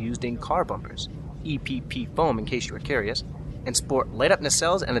material used in car bumpers, EPP foam in case you were curious, and sport light-up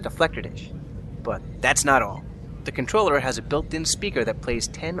nacelles and a deflector dish. But that's not all. The controller has a built-in speaker that plays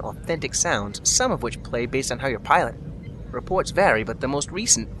 10 authentic sounds, some of which play based on how you're piloting. Reports vary, but the most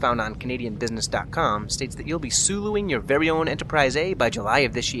recent, found on CanadianBusiness.com, states that you'll be Suluing your very own Enterprise A by July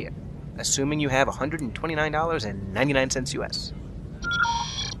of this year, assuming you have $129.99 US.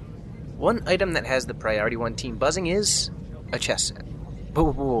 One item that has the Priority 1 team buzzing is a chess set.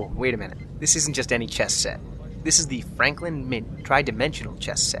 Whoa, wait a minute. This isn't just any chess set. This is the Franklin Mint Tridimensional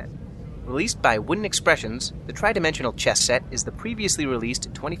Chess Set. Released by Wooden Expressions, the Tridimensional Chess Set is the previously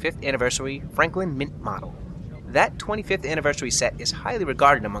released 25th Anniversary Franklin Mint model. That 25th Anniversary set is highly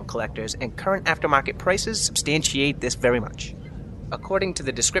regarded among collectors, and current aftermarket prices substantiate this very much. According to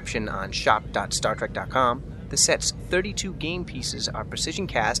the description on shop.startrek.com, the set's 32 game pieces are precision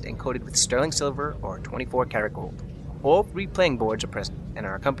cast and coated with sterling silver or 24 karat gold. All 3 playing boards are present and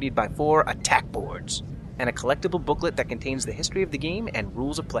are accompanied by 4 attack boards, and a collectible booklet that contains the history of the game and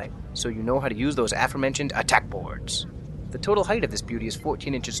rules of play, so you know how to use those aforementioned attack boards. The total height of this beauty is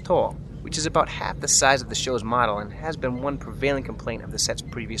 14 inches tall, which is about half the size of the show's model and has been one prevailing complaint of the set's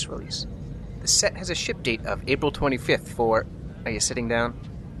previous release. The set has a ship date of April 25th for, are you sitting down?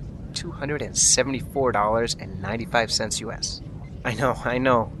 $274.95 US. I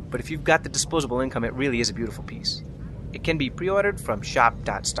know, but if you've got the disposable income, it really is a beautiful piece. It can be pre-ordered from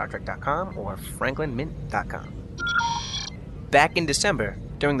shop.startrek.com or franklinmint.com. Back in December,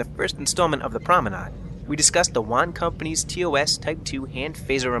 during the first installment of The Promenade, we discussed the WAN Company's TOS Type 2 hand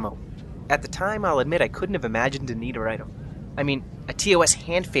phaser remote. At the time, I'll admit I couldn't have imagined a neater item. I mean, a TOS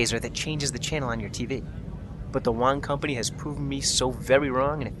hand phaser that changes the channel on your TV. But the WAN Company has proven me so very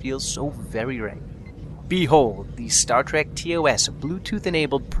wrong, and it feels so very right. Behold, the Star Trek TOS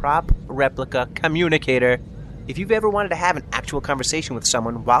Bluetooth-enabled prop replica communicator. If you've ever wanted to have an actual conversation with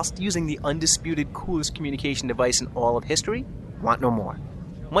someone whilst using the undisputed coolest communication device in all of history, want no more.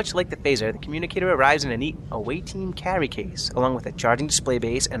 Much like the phaser, the communicator arrives in a neat away team carry case, along with a charging display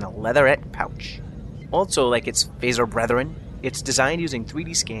base and a leatherette pouch. Also, like its phaser brethren, it's designed using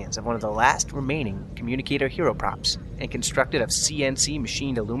 3D scans of one of the last remaining communicator hero props, and constructed of CNC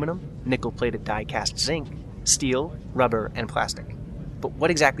machined aluminum, nickel-plated die-cast zinc, steel, rubber, and plastic. But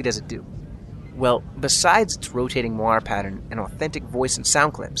what exactly does it do? Well, besides its rotating moire pattern and authentic voice and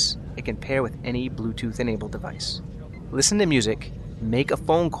sound clips, it can pair with any Bluetooth-enabled device. Listen to music, make a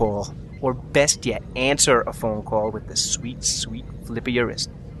phone call, or best yet, answer a phone call with the sweet, sweet flip of your wrist.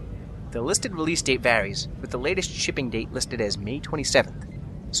 The listed release date varies, with the latest shipping date listed as May 27th,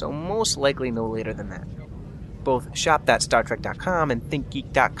 so most likely no later than that. Both shop.startrek.com and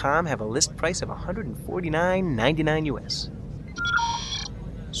thinkgeek.com have a list price of $149.99 US.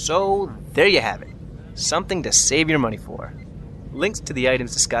 So, there you have it. Something to save your money for. Links to the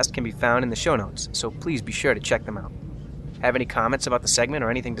items discussed can be found in the show notes, so please be sure to check them out. Have any comments about the segment or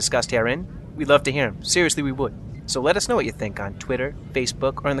anything discussed herein? We'd love to hear them. Seriously, we would. So let us know what you think on Twitter,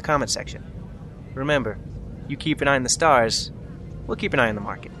 Facebook, or in the comment section. Remember, you keep an eye on the stars, we'll keep an eye on the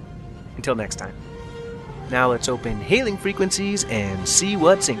market. Until next time. Now let's open hailing frequencies and see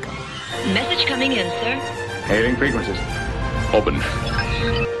what's incoming. Message coming in, sir. Hailing frequencies. Open.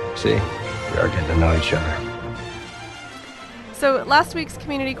 See, we are getting to know each other. So last week's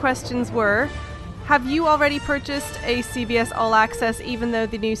community questions were, have you already purchased a CBS All Access even though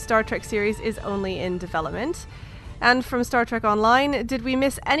the new Star Trek series is only in development? And from Star Trek Online, did we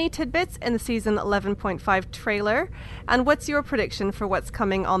miss any tidbits in the season 11.5 trailer? And what's your prediction for what's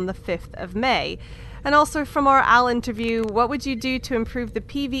coming on the 5th of May? And also from our Al interview, what would you do to improve the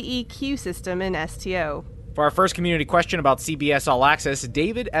PvE queue system in STO? For our first community question about CBS All Access,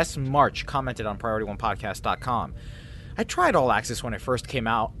 David S. March commented on PriorityOnePodcast.com. I tried All Access when it first came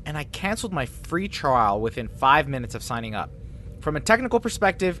out, and I canceled my free trial within 5 minutes of signing up. From a technical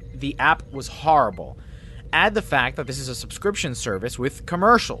perspective, the app was horrible. Add the fact that this is a subscription service with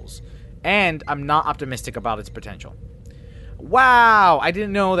commercials, and I'm not optimistic about its potential. Wow, I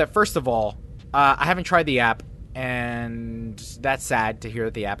didn't know that. First of all, I haven't tried the app, and that's sad to hear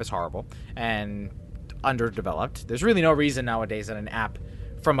that the app is horrible and underdeveloped. There's really no reason nowadays that an app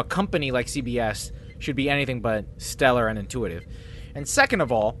from a company like CBS should be anything but stellar and intuitive. And second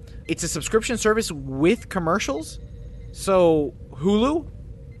of all, it's a subscription service with commercials. So Hulu,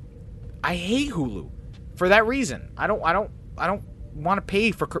 I hate Hulu for that reason. I don't want to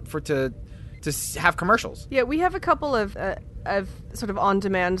pay to have commercials. Yeah, we have a couple of sort of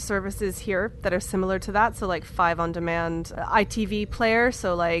on-demand services here that are similar to that. So like 5 on-demand ITV player.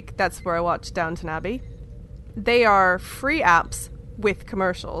 So like that's where I watch Downton Abbey. They are free apps with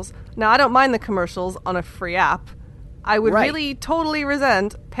commercials. Now, I don't mind the commercials on a free app. I would really totally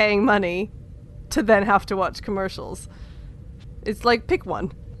resent paying money to then have to watch commercials. It's like, pick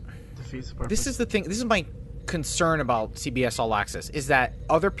one. This is the thing. This is my concern about CBS All Access, is that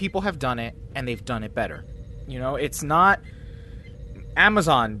other people have done it, and they've done it better. You know, it's not...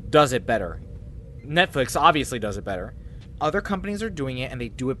 Amazon does it better. Netflix obviously does it better. Other companies are doing it, and they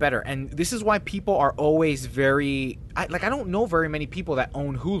do it better. And this is why people are always very... I don't know very many people that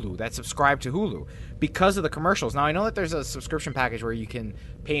own Hulu, that subscribe to Hulu, because of the commercials. Now, I know that there's a subscription package where you can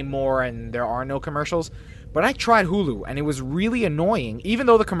pay more and there are no commercials, but I tried Hulu, and it was really annoying. Even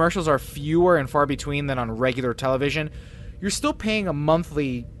though the commercials are fewer and far between than on regular television, you're still paying a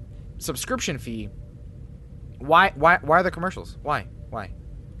monthly subscription fee. Why are there commercials? Why?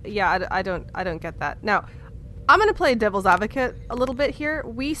 Yeah, I don't get that. Now, I'm going to play devil's advocate a little bit here.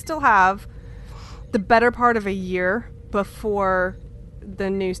 We still have the better part of a year before the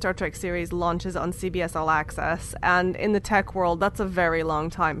new Star Trek series launches on CBS All Access, and in the tech world, that's a very long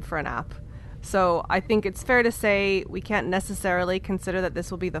time for an app. So I think it's fair to say we can't necessarily consider that this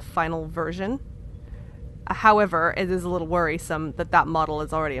will be the final version. However, it is a little worrisome that that model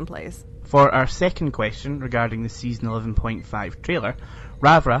is already in place. For our second question regarding the Season 11.5 trailer,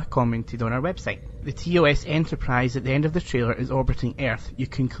 Ravra commented on our website. The TOS Enterprise at the end of the trailer is orbiting Earth. You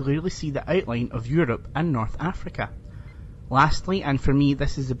can clearly see the outline of Europe and North Africa. Lastly, and for me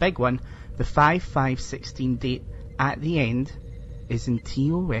this is the big one, the 5/5/16 date at the end is in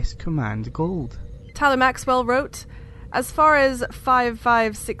TOS Command Gold. Tyler Maxwell wrote, as far as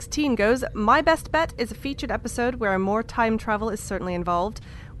 5/5/16 goes, my best bet is a featured episode where more time travel is certainly involved.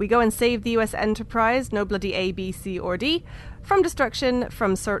 We go and save the US Enterprise, no bloody A, B, C, or D, from destruction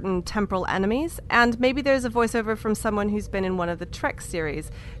from certain temporal enemies, and maybe there's a voiceover from someone who's been in one of the Trek series.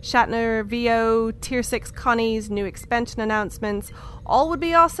 Shatner, VO, Tier 6 Connies, new expansion announcements, all would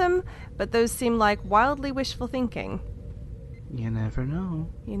be awesome, but those seem like wildly wishful thinking. You never know.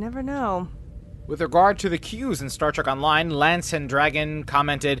 You never know. With regard to the queues in Star Trek Online, Lance and Dragon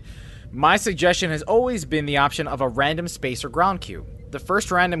commented, my suggestion has always been the option of a random space or ground queue. The first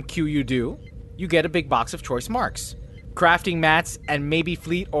random queue you do, you get a big box of choice marks, crafting mats, and maybe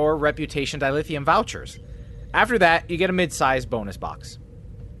fleet or reputation dilithium vouchers. After that, you get a mid-sized bonus box.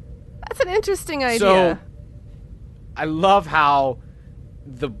 That's an interesting idea. So, I love how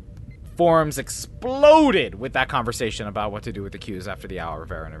the forums exploded with that conversation about what to do with the queues after the Al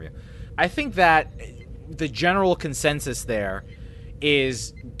Rivera interview. I think that the general consensus there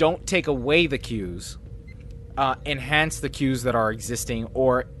is don't take away the queues, enhance the queues that are existing,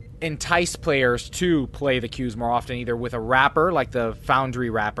 or entice players to play the queues more often, either with a wrapper like the Foundry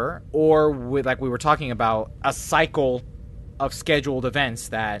wrapper, or with, like we were talking about, a cycle of scheduled events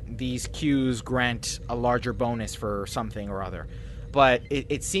that these queues grant a larger bonus for something or other. but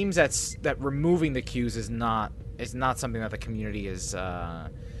it seems that removing the queues is not something that the community is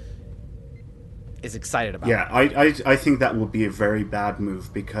excited about. Yeah, I think that would be a very bad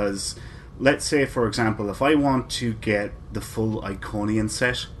move, because let's say, for example, if I want to get the full Iconian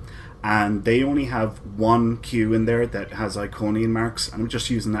set and they only have one queue in there that has Iconian marks, and I'm just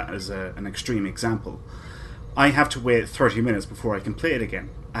using that as an extreme example, I have to wait 30 minutes before I can play it again,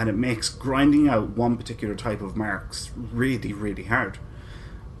 and it makes grinding out one particular type of marks really, really hard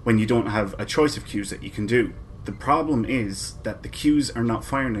when you don't have a choice of queues that you can do. The problem is that the queues are not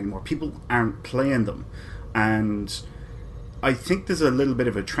firing anymore. People aren't playing them. And I think there's a little bit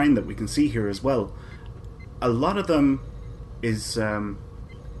of a trend that we can see here as well. A lot of them is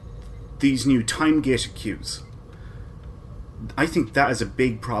these new time-gated queues. I think that is a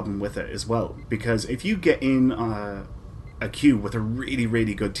big problem with it as well. Because if you get in a queue with a really,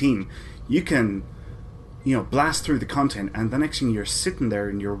 really good team, you can blast through the content, and the next thing you're sitting there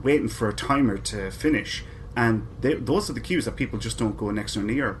and you're waiting for a timer to finish. And those are the queues that people just don't go next or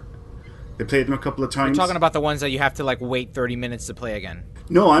near. They played them a couple of times. You're talking about the ones that you have to wait 30 minutes to play again.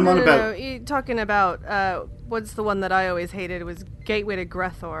 No, I'm on about... No, you're talking about, what's the one that I always hated was Gateway to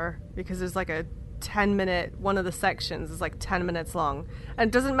Grethor, because there's a 10-minute, one of the sections is 10 minutes long. And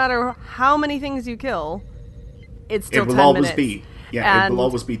it doesn't matter how many things you kill, it's still 10 minutes. It will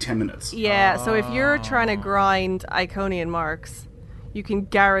always be 10 minutes. Yeah, so if you're trying to grind Iconian marks, you can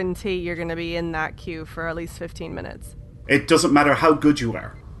guarantee you're going to be in that queue for at least 15 minutes. It doesn't matter how good you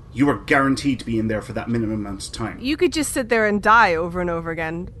are. You are guaranteed to be in there for that minimum amount of time. You could just sit there and die over and over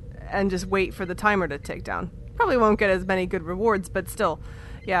again and just wait for the timer to tick down. Probably won't get as many good rewards, but still.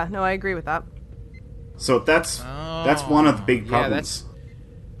 Yeah, no, I agree with that. So that's one of the big problems.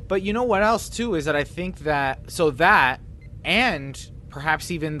 But you know what else, too, is that I think that... So that, and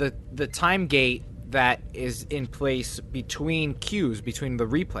perhaps even the time gate that is in place between queues, between the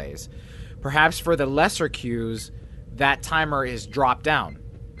replays. Perhaps for the lesser queues, that timer is dropped down.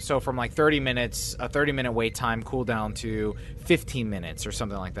 So from 30 minutes, a 30-minute wait time cooldown to 15 minutes or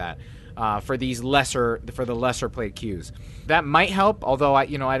something like that. For the lesser played queues, that might help. Although I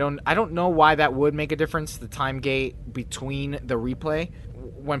don't know why that would make a difference. The time gate between the replay,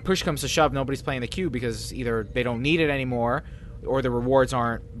 when push comes to shove, nobody's playing the queue because either they don't need it anymore, or the rewards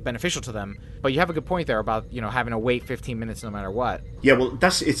aren't beneficial to them. But you have a good point there about having to wait 15 minutes no matter what. Yeah, well,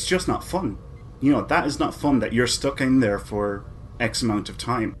 it's just not fun. That is not fun that you're stuck in there for X amount of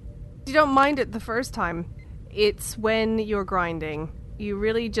time. You don't mind it the first time. It's when you're grinding. You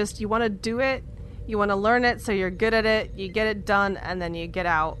really you want to do it, you want to learn it so you're good at it, you get it done, and then you get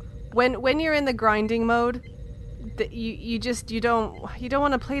out. When you're in the grinding mode, you don't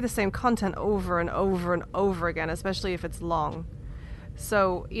want to play the same content over and over and over again, especially if it's long.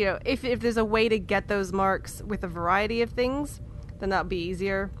 So, if there's a way to get those marks with a variety of things, then that'd be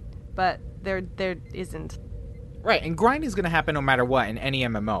easier, but there isn't. Right, and grinding is going to happen no matter what in any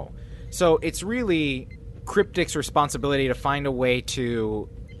MMO. So it's really Cryptic's responsibility to find a way to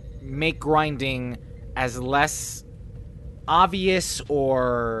make grinding as less obvious,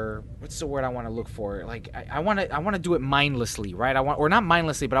 or what's the word I want to look for? I want to do it mindlessly, right? Or not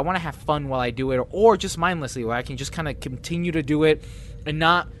mindlessly, but I want to have fun while I do it, or just mindlessly, where I can just kind of continue to do it and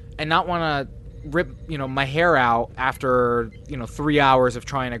not want to rip my hair out after 3 hours of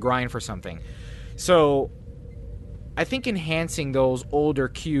trying to grind for something. So I think enhancing those older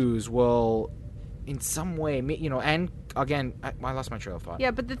queues will, in some way, and again, I lost my trail of thought.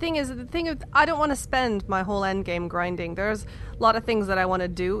 Yeah, but the thing is, I don't want to spend my whole endgame grinding. There's a lot of things that I want to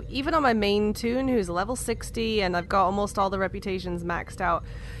do, even on my main toon, who's level 60, and I've got almost all the reputations maxed out.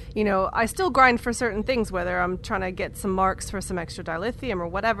 I still grind for certain things, whether I'm trying to get some marks for some extra dilithium or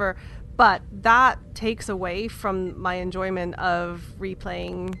whatever, but that takes away from my enjoyment of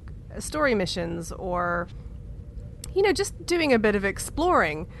replaying story missions or, just doing a bit of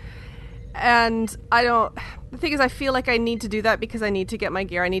exploring. And the thing is, I feel like I need to do that because I need to get my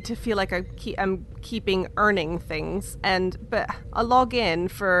gear. I need to feel like I'm keeping earning things. But I log in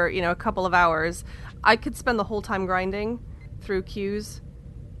for, a couple of hours. I could spend the whole time grinding through queues.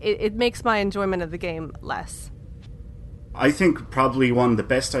 It makes my enjoyment of the game less. I think probably one of the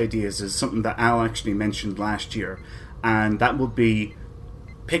best ideas is something that Al actually mentioned last year. And that would be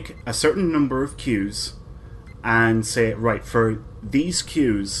pick a certain number of queues and say, right, for these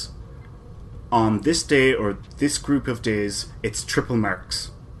queues, on this day or this group of days, it's triple marks.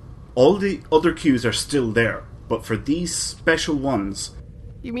 All the other queues are still there, but for these special ones...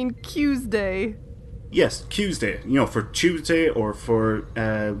 You mean Queues Day? Yes, Queues Day. For Tuesday or for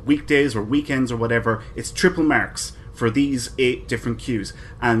weekdays or weekends or whatever, it's triple marks for these 8 different queues,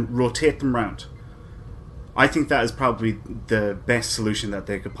 and rotate them round. I think that is probably the best solution that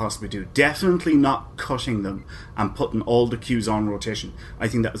they could possibly do. Definitely not cutting them and putting all the queues on rotation. I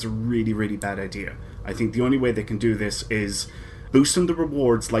think that was a really, really bad idea. I think the only way they can do this is boosting the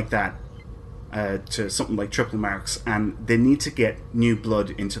rewards like that to something like triple marks, and they need to get new blood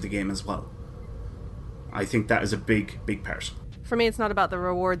into the game as well. I think that is a big, big part. For me, it's not about the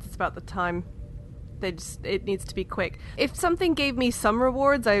rewards, it's about the time. It needs to be quick. If something gave me some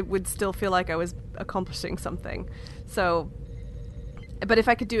rewards, I would still feel like I was accomplishing something. So, but if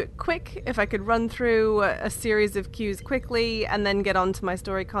I could do it quick, if I could run through a series of queues quickly and then get on to my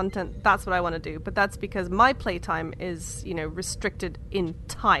story content, that's what I want to do. But that's because my playtime is, restricted in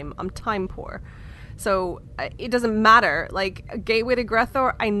time. I'm time poor. So it doesn't matter. Like, Gateway to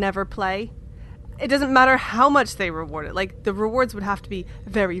Grethor, I never play. It doesn't matter how much they reward it. Like, the rewards would have to be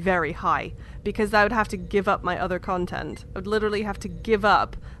very, very high, because I would have to give up my other content. I would literally have to give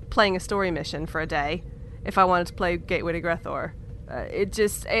up playing a story mission for a day if I wanted to play Gateway to Grethor.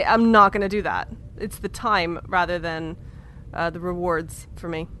 I'm not going to do that. It's the time rather than the rewards for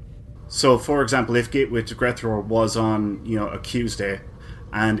me. So, for example, if Gateway to Grethor was on, a Tuesday,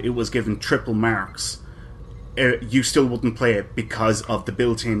 and it was given triple marks, you still wouldn't play it because of the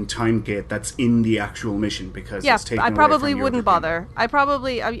built-in time gate that's in the actual mission, because it's taken away from I probably your wouldn't bother.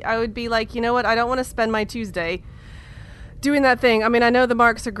 I would be like, you know what, I don't want to spend my Tuesday doing that thing. I mean, I know the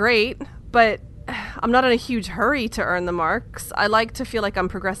marks are great, but I'm not in a huge hurry to earn the marks. I like to feel like I'm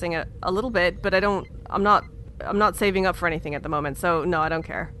progressing a little bit, but I'm not saving up for anything at the moment, so no, I don't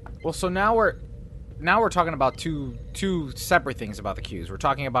care. Well, so now we're talking about two separate things about the queues. We're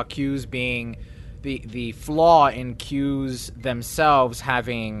talking about queues being the flaw in queues themselves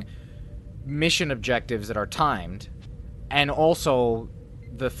having mission objectives that are timed, and also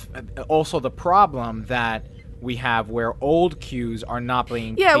the problem that we have where old queues are not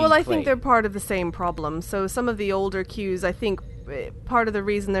being I played. think they're part of the same problem. So some of the older queues, I think part of the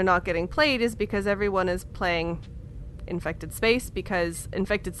reason they're not getting played is because everyone is playing Infected Space, because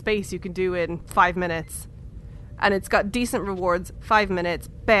Infected Space you can do in 5 minutes. And it's got decent rewards, 5 minutes,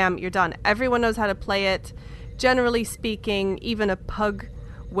 bam, you're done. Everyone knows how to play it. Generally speaking, even a pug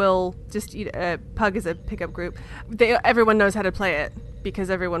will just pug is a pickup group. Everyone knows how to play it because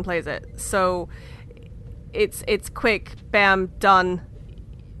everyone plays it. So it's quick, bam, done.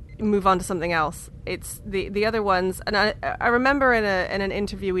 Move on to something else. It's the other ones, and I remember in an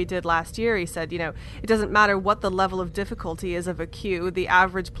interview we did last year, he said, it doesn't matter what the level of difficulty is of a queue, the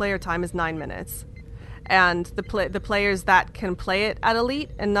average player time is 9 minutes. And the players that can play it at Elite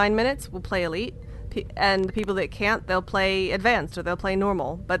in 9 minutes will play Elite, and the people that can't, they'll play Advanced or they'll play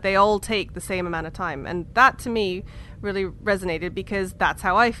Normal, but they all take the same amount of time. And that to me really resonated, because that's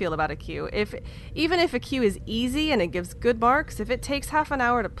how I feel about a queue. Even if a queue is easy and it gives good marks, if it takes half an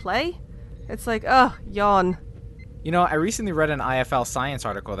hour to play, it's like, oh, yawn. I recently read an IFL Science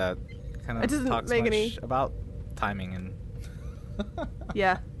article that kind of talks about timing and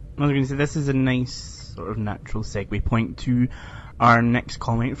yeah. I was going to say, this is a nice sort of natural segue point to our next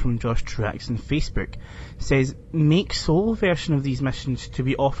comment from Josh Truax on Facebook. It says, make solo version of these missions to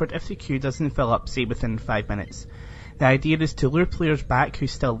be offered if the queue doesn't fill up, say, within 5 minutes. The idea is to lure players back who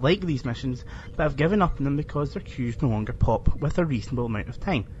still like these missions but have given up on them because their queues no longer pop with a reasonable amount of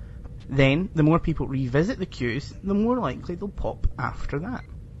time. Then, the more people revisit the queues, the more likely they'll pop after that.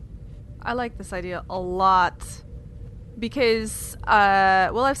 I like this idea a lot. Because,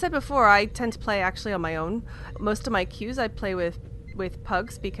 I've said before, I tend to play actually on my own. Most of my queues I play with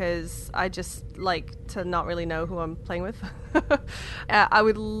pugs, because I just like to not really know who I'm playing with. I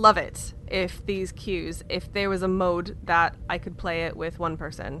would love it if these queues, if there was a mode that I could play it with one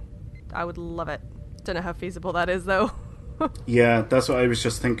person. I would love it. Don't know how feasible that is, though. Yeah, that's what I was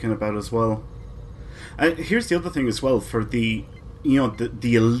just thinking about as well. Here's the other thing as well, for the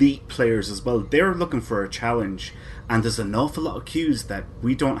elite players as well. They're looking for a challenge, and there's an awful lot of queues that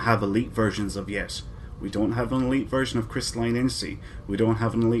we don't have elite versions of yet. We don't have an elite version of Crystalline Entity. We don't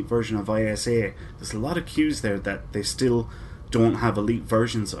have an elite version of ISA. There's a lot of queues there that they still don't have elite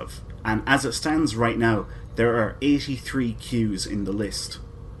versions of. And as it stands right now, there are 83 queues in the list.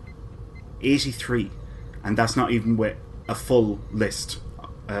 83. And that's not even with a full list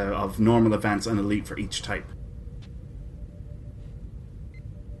of normal, advanced, and elite for each type.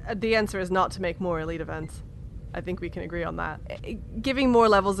 The answer is not to make more elite events. I think we can agree on that. Giving more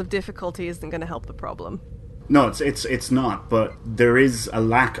levels of difficulty isn't going to help the problem. No, it's not, but there is a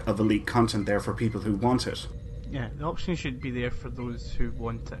lack of elite content there for people who want it. Yeah, the option should be there for those who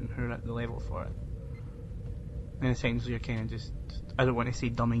want it and who are at the level for it. And essentially you're kind of just, I don't want to say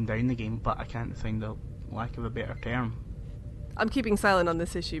dumbing down the game, but I can't find a lack of a better term. I'm keeping silent on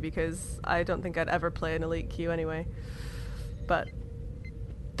this issue because I don't think I'd ever play an elite queue anyway. But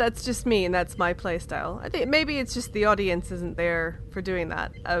that's just me, and that's my playstyle. I think maybe it's just the audience isn't there for doing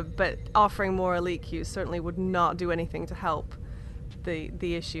that. But offering more elite queues certainly would not do anything to help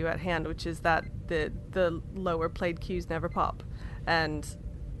the issue at hand, which is that the lower played queues never pop. And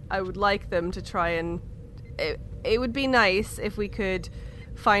I would like them to try and... It would be nice if we could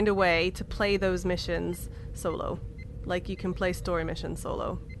find a way to play those missions solo. Like you can play story missions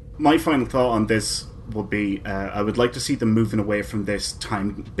solo. My final thought on this would be I would like to see them moving away from this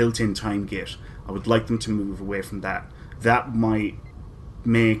built-in time gate. I would like them to move away from that. That might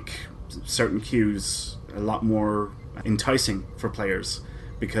make certain queues a lot more enticing for players,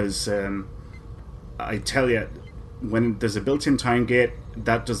 because I tell you, when there's a built-in time gate,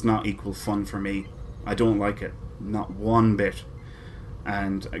 that does not equal fun for me. I don't like it, not one bit.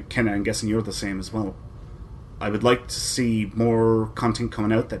 And Kenna, I'm guessing you're the same as well. I would like to see more content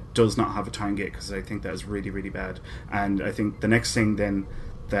coming out that does not have a time gate, because I think that is really, really bad. And I think the next thing then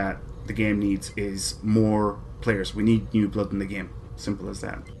that the game needs is more players. We need new blood in the game. Simple as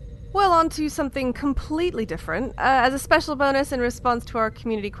that. Well, on to something completely different. As a special bonus in response to our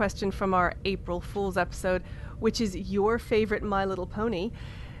community question from our April Fool's episode, which is your favorite My Little Pony,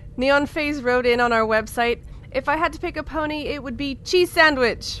 Neon Phase wrote in on our website, "If I had to pick a pony, it would be Cheese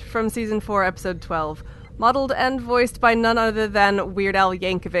Sandwich from Season 4, Episode 12. Modeled and voiced by none other than Weird Al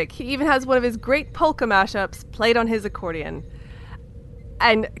Yankovic. He even has one of his great polka mashups played on his accordion."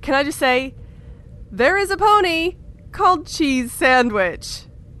 And can I just say, there is a pony called Cheese Sandwich.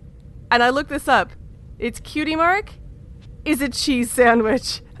 And I looked this up. Its cutie mark is a cheese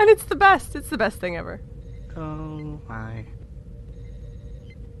sandwich. And it's the best. It's the best thing ever. Oh my.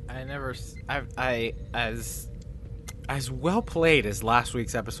 As well played as last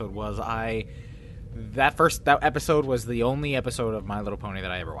week's episode was, that episode was the only episode of My Little Pony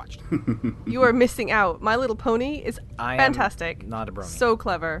that I ever watched. You are missing out. My Little Pony is fantastic. Not a brony. So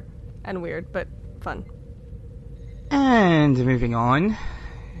clever and weird, but fun. And moving on,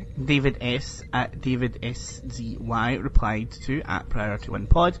 David S. at David SZY replied to at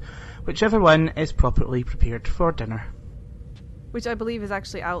Priority1Pod, whichever one is properly prepared for dinner. Which I believe is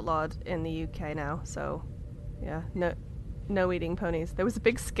actually outlawed in the UK now, so yeah, no eating ponies. There was a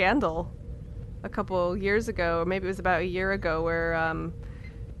big scandal a couple years ago, or maybe it was about a year ago, where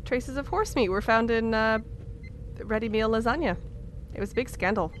traces of horse meat were found in ready meal lasagna. It was a big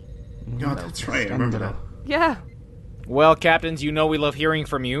scandal. Yeah, that's right, I remember that. Yeah. Well, Captains, you know we love hearing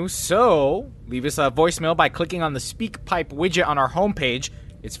from you, so leave us a voicemail by clicking on the SpeakPipe widget on our homepage.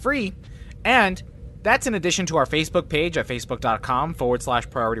 It's free, and that's in addition to our Facebook page at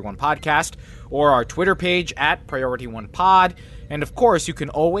facebook.com/Priority1Podcast, or our Twitter page at Priority1Pod, and of course, you can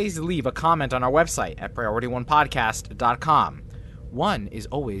always leave a comment on our website at Priority1Podcast.com. One is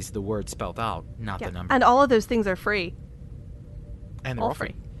always the word spelled out, not the number. And all of those things are free. And they're all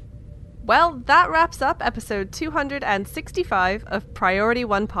free. Well, that wraps up episode 265 of Priority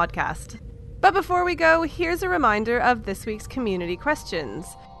One Podcast. But before we go, here's a reminder of this week's community questions.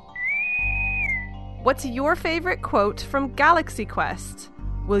 What's your favorite quote from Galaxy Quest?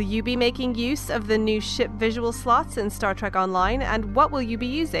 Will you be making use of the new ship visual slots in Star Trek Online, and what will you be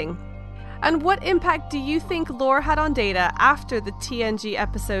using? And what impact do you think lore had on Data after the TNG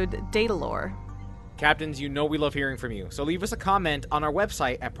episode Data Lore? Captains, you know we love hearing from you, so leave us a comment on our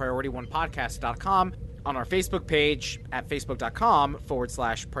website at PriorityOnePodcast.com, on our Facebook page at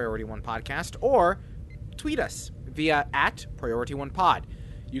Facebook.com/Priority1Podcast, or tweet us via at Priority1Pod.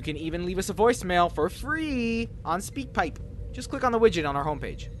 You can even leave us a voicemail for free on SpeakPipe. Just click on the widget on our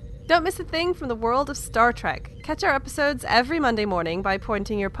homepage. Don't miss a thing from the world of Star Trek. Catch our episodes every Monday morning by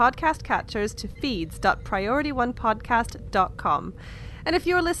pointing your podcast catchers to feeds.PriorityOnePodcast.com. And if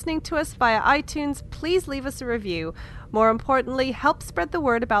you're listening to us via iTunes, please leave us a review. More importantly, help spread the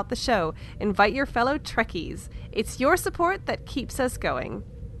word about the show. Invite your fellow Trekkies. It's your support that keeps us going.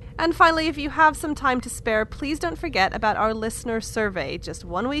 And finally, if you have some time to spare, please don't forget about our listener survey. Just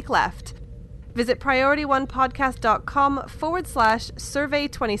 1 week left. Visit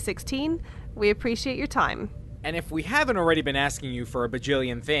PriorityOnePodcast.com/survey2016. We appreciate your time. And if we haven't already been asking you for a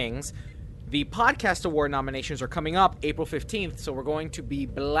bajillion things, the Podcast Award nominations are coming up April 15th, so we're going to be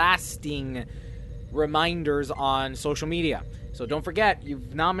blasting reminders on social media. So don't forget,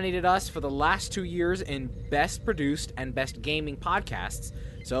 you've nominated us for the last 2 years in Best Produced and Best Gaming Podcasts,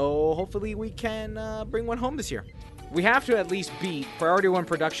 so hopefully we can bring one home this year. We have to at least beat Priority One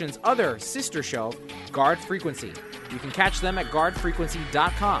Productions' other sister show, Guard Frequency. You can catch them at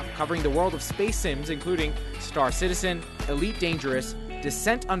guardfrequency.com, covering the world of space sims, including Star Citizen, Elite Dangerous,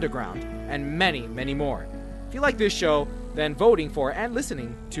 Descent Underground, and many, many more. If you like this show, then voting for and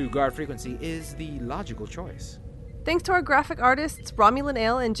listening to Guard Frequency is the logical choice. Thanks to our graphic artists, Romulan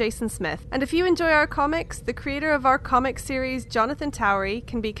Ale and Jason Smith. And if you enjoy our comics, the creator of our comic series, Jonathan Towery,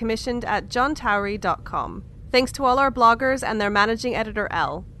 can be commissioned at johntowery.com. Thanks to all our bloggers and their managing editor,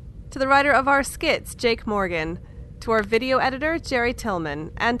 Elle. To the writer of our skits, Jake Morgan. To our video editor, Jerry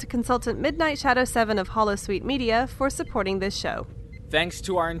Tillman. And to consultant Midnight Shadow 7 of Holosuite Media for supporting this show. Thanks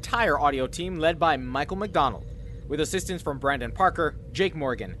to our entire audio team led by Michael McDonald, with assistance from Brandon Parker, Jake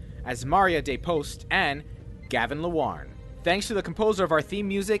Morgan, Asmaria DePost, and Gavin Lewarn. Thanks to the composer of our theme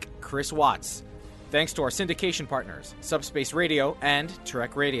music, Chris Watts. Thanks to our syndication partners, Subspace Radio and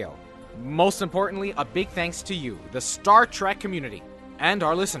Trek Radio. Most importantly, a big thanks to you, the Star Trek community, and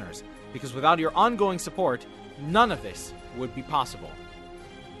our listeners, because without your ongoing support, none of this would be possible.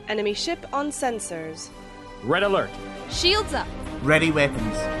 Enemy ship on sensors. Red alert. Shields up. Ready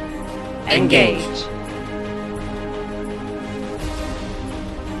weapons. Engage.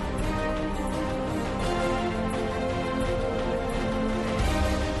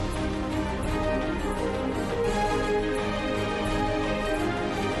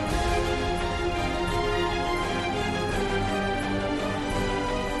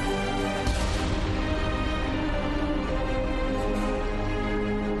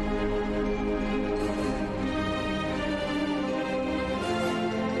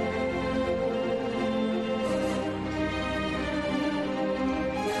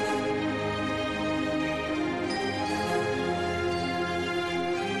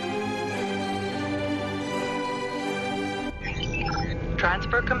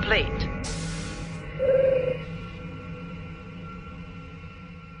 Transfer complete.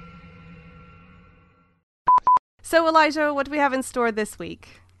 So, Elijah, what do we have in store this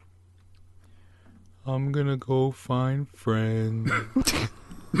week? I'm gonna go find friends.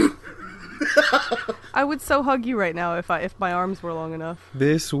 I would so hug you right now if my arms were long enough.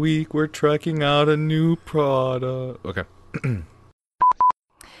 This week we're trying out a new product. Okay.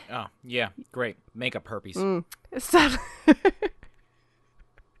 Oh, yeah, great. Makeup herpes. It's sad. I've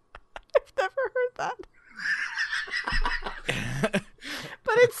never heard that.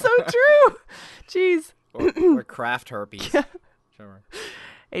 But it's so true. Jeez. Or craft herpes. Yeah. Sure.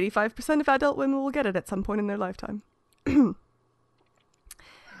 85% of adult women will get it at some point in their lifetime.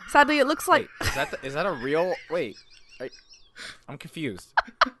 Sadly, it looks like... Wait, is that a real... Wait. I'm confused.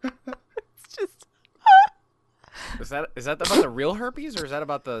 It's just... Is that about the real herpes, or is that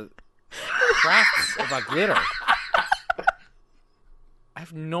about the crafts, about glitter? I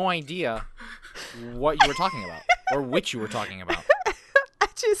have no idea what you were talking about, or which you were talking about.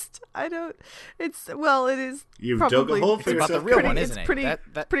 I don't... It's... Well, it is You've probably... dug a hole for It's about yourself. the real one, isn't it?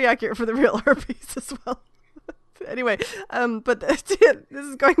 It's pretty accurate for the real herpes as well. Anyway, but this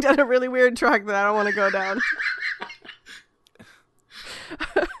is going down a really weird track that I don't want to go down.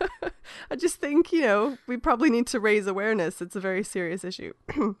 I just think, we probably need to raise awareness. It's a very serious issue.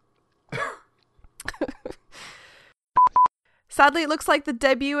 Sadly, it looks like the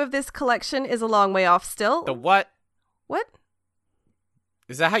debut of this collection is a long way off still. The what? What?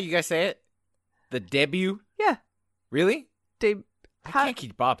 Is that how you guys say it? The debut? Yeah. Really? I can't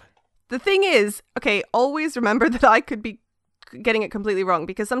keep up. The thing is, okay, always remember that I could be getting it completely wrong,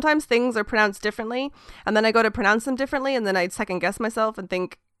 because sometimes things are pronounced differently, and then I go to pronounce them differently, and then I second guess myself and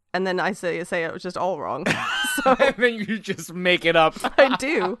think, and then I say it was just all wrong. So and then you just make it up. I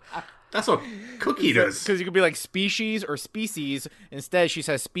do. That's what Cookie does. Because you could be like species or species. Instead, she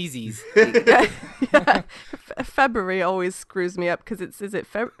says species. Yeah. February always screws me up because is it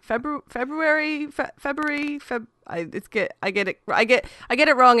February? I get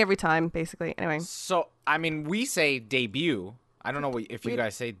it wrong every time, basically. Anyway. So I mean, we say debut. I don't know if you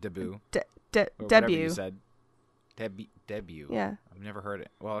guys say debut. Debut. You said debut. Yeah. I've never heard it.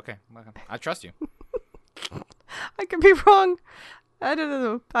 Well, okay. I trust you. I could be wrong. I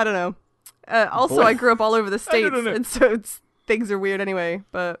don't know. Also, Boy. I grew up all over the States, don't know. and so things are weird anyway.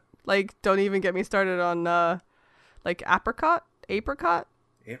 But, don't even get me started on, apricot? Apricot,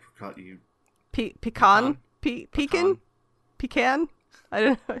 you... Pecan? Pecan? I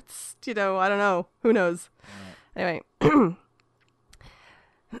don't know. It's, I don't know. Who knows? Anyway. I'm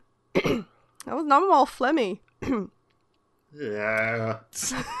all phlegmy. Yeah.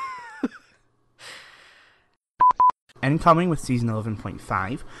 Incoming with season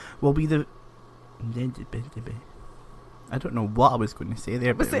 11.5 will be the... I don't know what I was going to say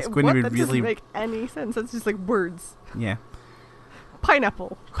there, but it's going to be that really... doesn't make any sense. That's just words. Yeah.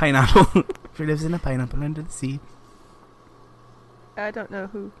 Pineapple. Who lives in a pineapple under the sea? I don't know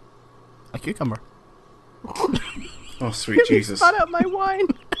who. A cucumber. Oh, sweet Jesus. Spot out my wine.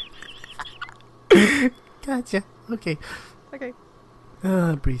 Gotcha. Okay. Okay.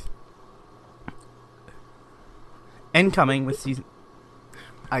 Breathe. Incoming with season...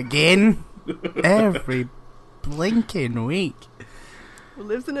 Again? Every blinking week. Who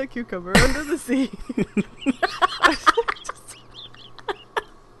lives in a cucumber under the sea?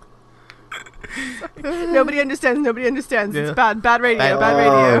 Nobody understands. Yeah. It's bad radio. Bad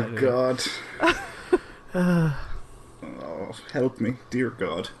radio. Oh, God. Oh, help me. Dear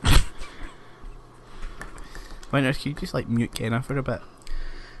God. Winters, can you just like mute Kenna for a bit?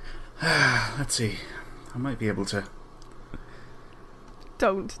 Let's see. I might be able to.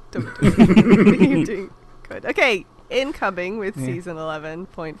 Don't. You're doing good. Okay, incoming with season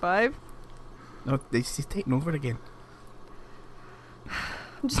 11.5. No, he's taking over again.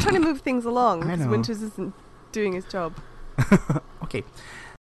 I'm just trying to move things along I because know. Winters isn't doing his job. Okay.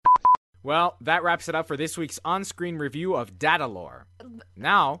 Well, that wraps it up for this week's on-screen review of Datalore.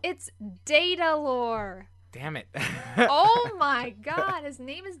 Now... It's Datalore. Damn it. Oh my god, his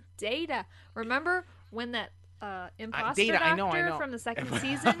name is Data. Remember when that imposter Data, doctor I know. from the second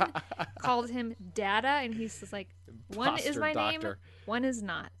season called him Data, and he's just like, one is Imposter my doctor. name, one is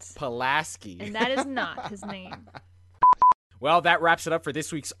not. Pulaski. And that is not his name. Well, that wraps it up for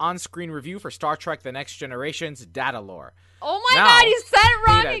this week's on-screen review for Star Trek The Next Generation's Datalore. Oh my Now, god, he said it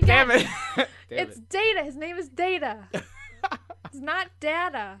wrong Data, again. damn it. It's Data. His name is Data. It's not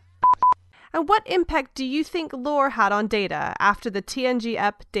Data. And what impact do you think lore had on Data after the TNG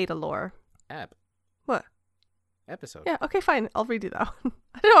ep Datalore? Ep. What? Episode. Yeah, okay, fine. I'll redo that one.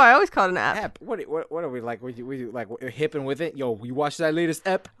 I don't know, I always call it an ep. Ep. What are we like? We like hipping with it? Yo, you watched that latest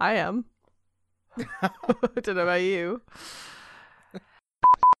ep? I am. I don't know about you.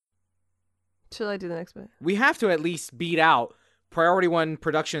 Shall I do the next bit? We have to at least beat out Priority One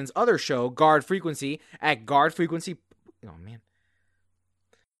Productions' other show, Guard Frequency, at Guard Frequency. Oh man,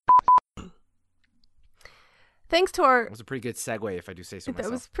 Thanks to our. that was a pretty good segue, if I do say so myself.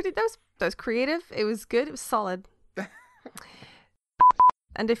 That was pretty. That was creative. It was good. It was solid.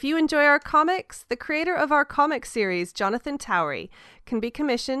 And if you enjoy our comics, the creator of our comic series, Jonathan Towery, can be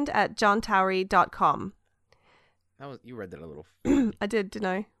commissioned at johntowery.com. That was, you read that a little. I did, didn't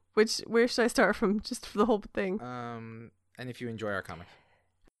I? Where should I start from? Just for the whole thing. And if you enjoy our comics.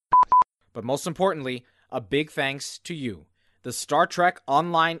 But most importantly, a big thanks to you, the Star Trek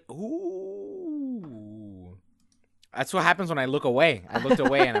Online. Ooh, that's what happens when I look away. I looked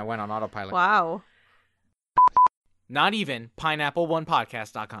away and I went on autopilot. Wow. Not even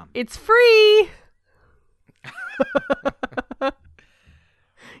pineapple1podcast.com. It's free.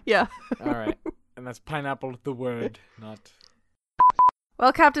 Yeah. All right. And that's pineapple, the word, not...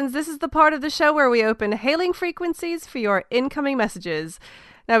 Well, Captains, this is the part of the show where we open hailing frequencies for your incoming messages.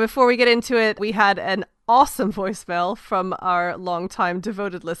 Now, before we get into it, we had an awesome voicemail from our longtime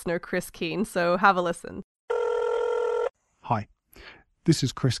devoted listener, Chris Keane, so have a listen. Hi, this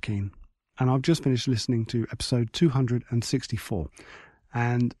is Chris Keane, and I've just finished listening to episode 264,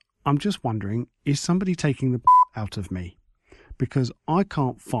 and I'm just wondering, is somebody taking the out of me? Because I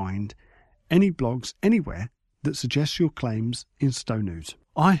can't find any blogs anywhere that suggests your claims in Stow News.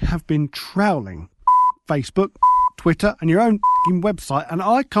 I have been trawling Facebook, Twitter, and your own website, and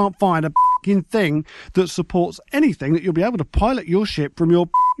I can't find a thing that supports anything that you'll be able to pilot your ship from your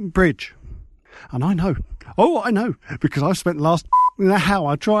bridge. And I know, because I've spent the last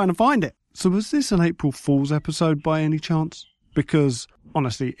hour trying to find it. So was this an April Fool's episode by any chance? Because,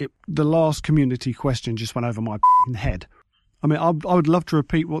 honestly, the last community question just went over my head. I mean, I would love to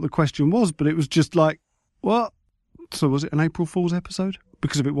repeat what the question was, but it was just like, what? So was it an April Fool's episode?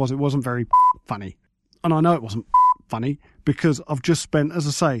 Because if it was, it wasn't very funny. And I know it wasn't funny because I've just spent, as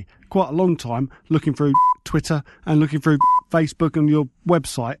I say, quite a long time looking through Twitter and looking through Facebook and your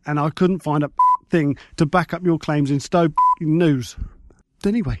website, and I couldn't find a thing to back up your claims in Stow News. But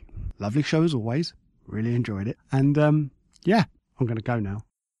anyway, lovely show as always. Really enjoyed it. And, yeah, I'm going to go now.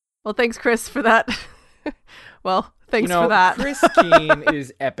 Well, thanks, Chris, for that. Well, thanks for that. Chris Keane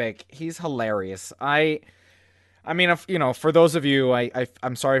is epic. He's hilarious. I mean, for those of you,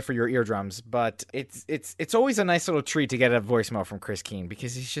 I'm sorry for your eardrums, but it's always a nice little treat to get a voicemail from Chris Keane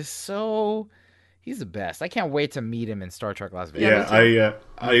because he's just he's the best. I can't wait to meet him in Star Trek Las Vegas. Yeah,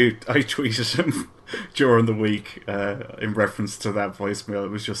 I tweeted him during the week in reference to that voicemail. It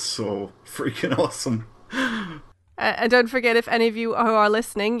was just so freaking awesome. And don't forget, if any of you who are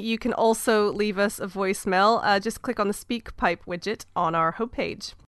listening, you can also leave us a voicemail. Just click on the SpeakPipe widget on our homepage.